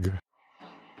leg.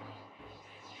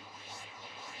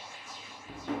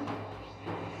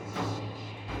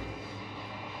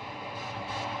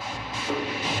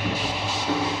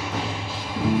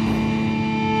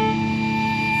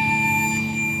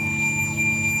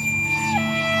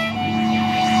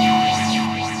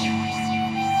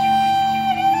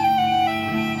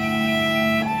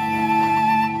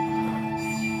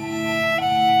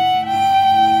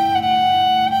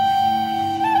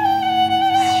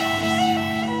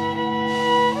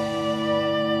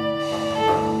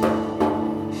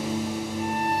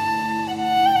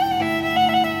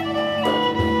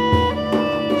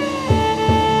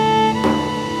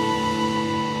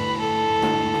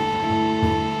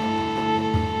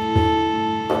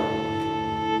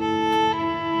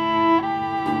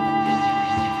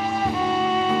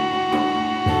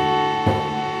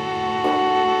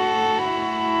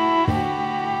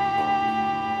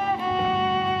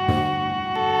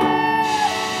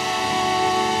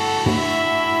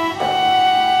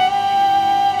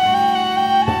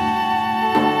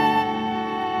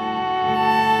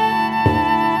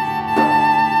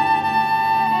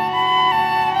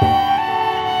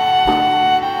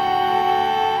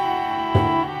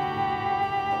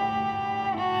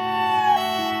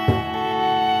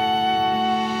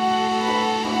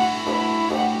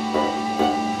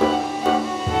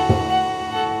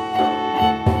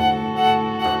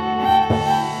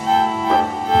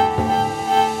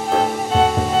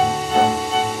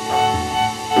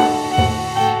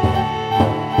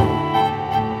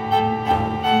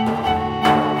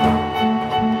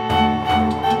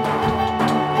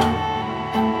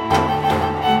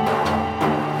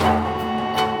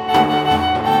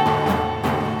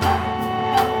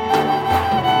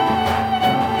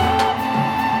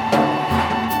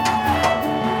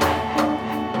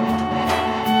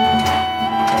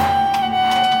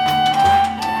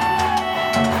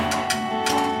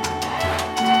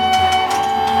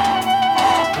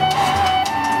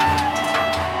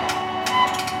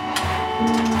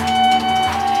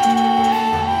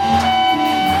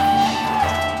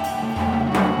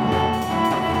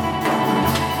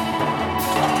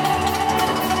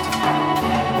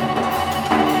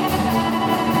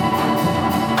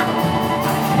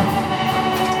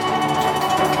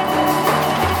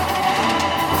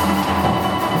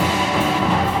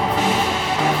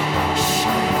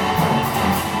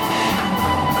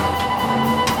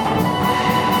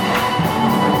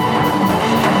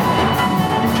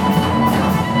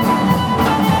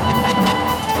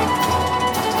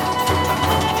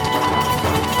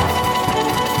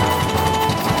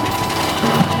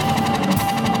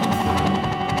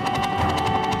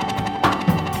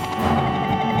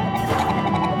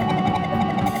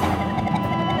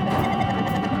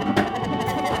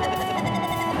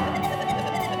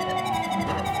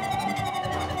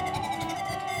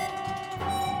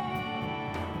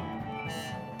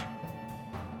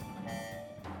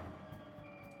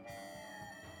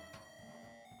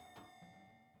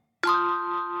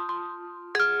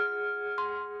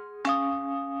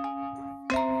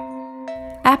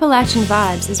 Appalachian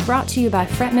Vibes is brought to you by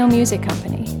Fretmill Music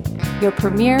Company, your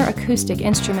premier acoustic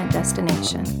instrument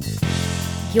destination.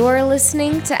 You're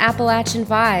listening to Appalachian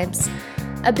Vibes.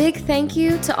 A big thank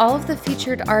you to all of the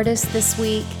featured artists this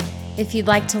week. If you'd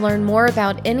like to learn more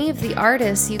about any of the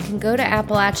artists, you can go to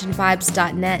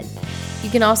AppalachianVibes.net. You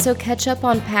can also catch up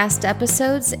on past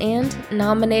episodes and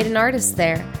nominate an artist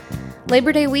there.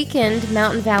 Labor Day weekend,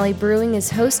 Mountain Valley Brewing is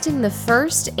hosting the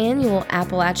first annual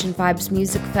Appalachian Vibes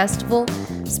Music Festival,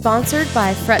 sponsored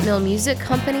by Fretmill Music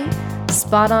Company,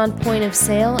 Spot On Point of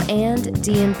Sale, and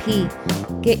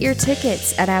DMP. Get your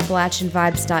tickets at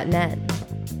AppalachianVibes.net.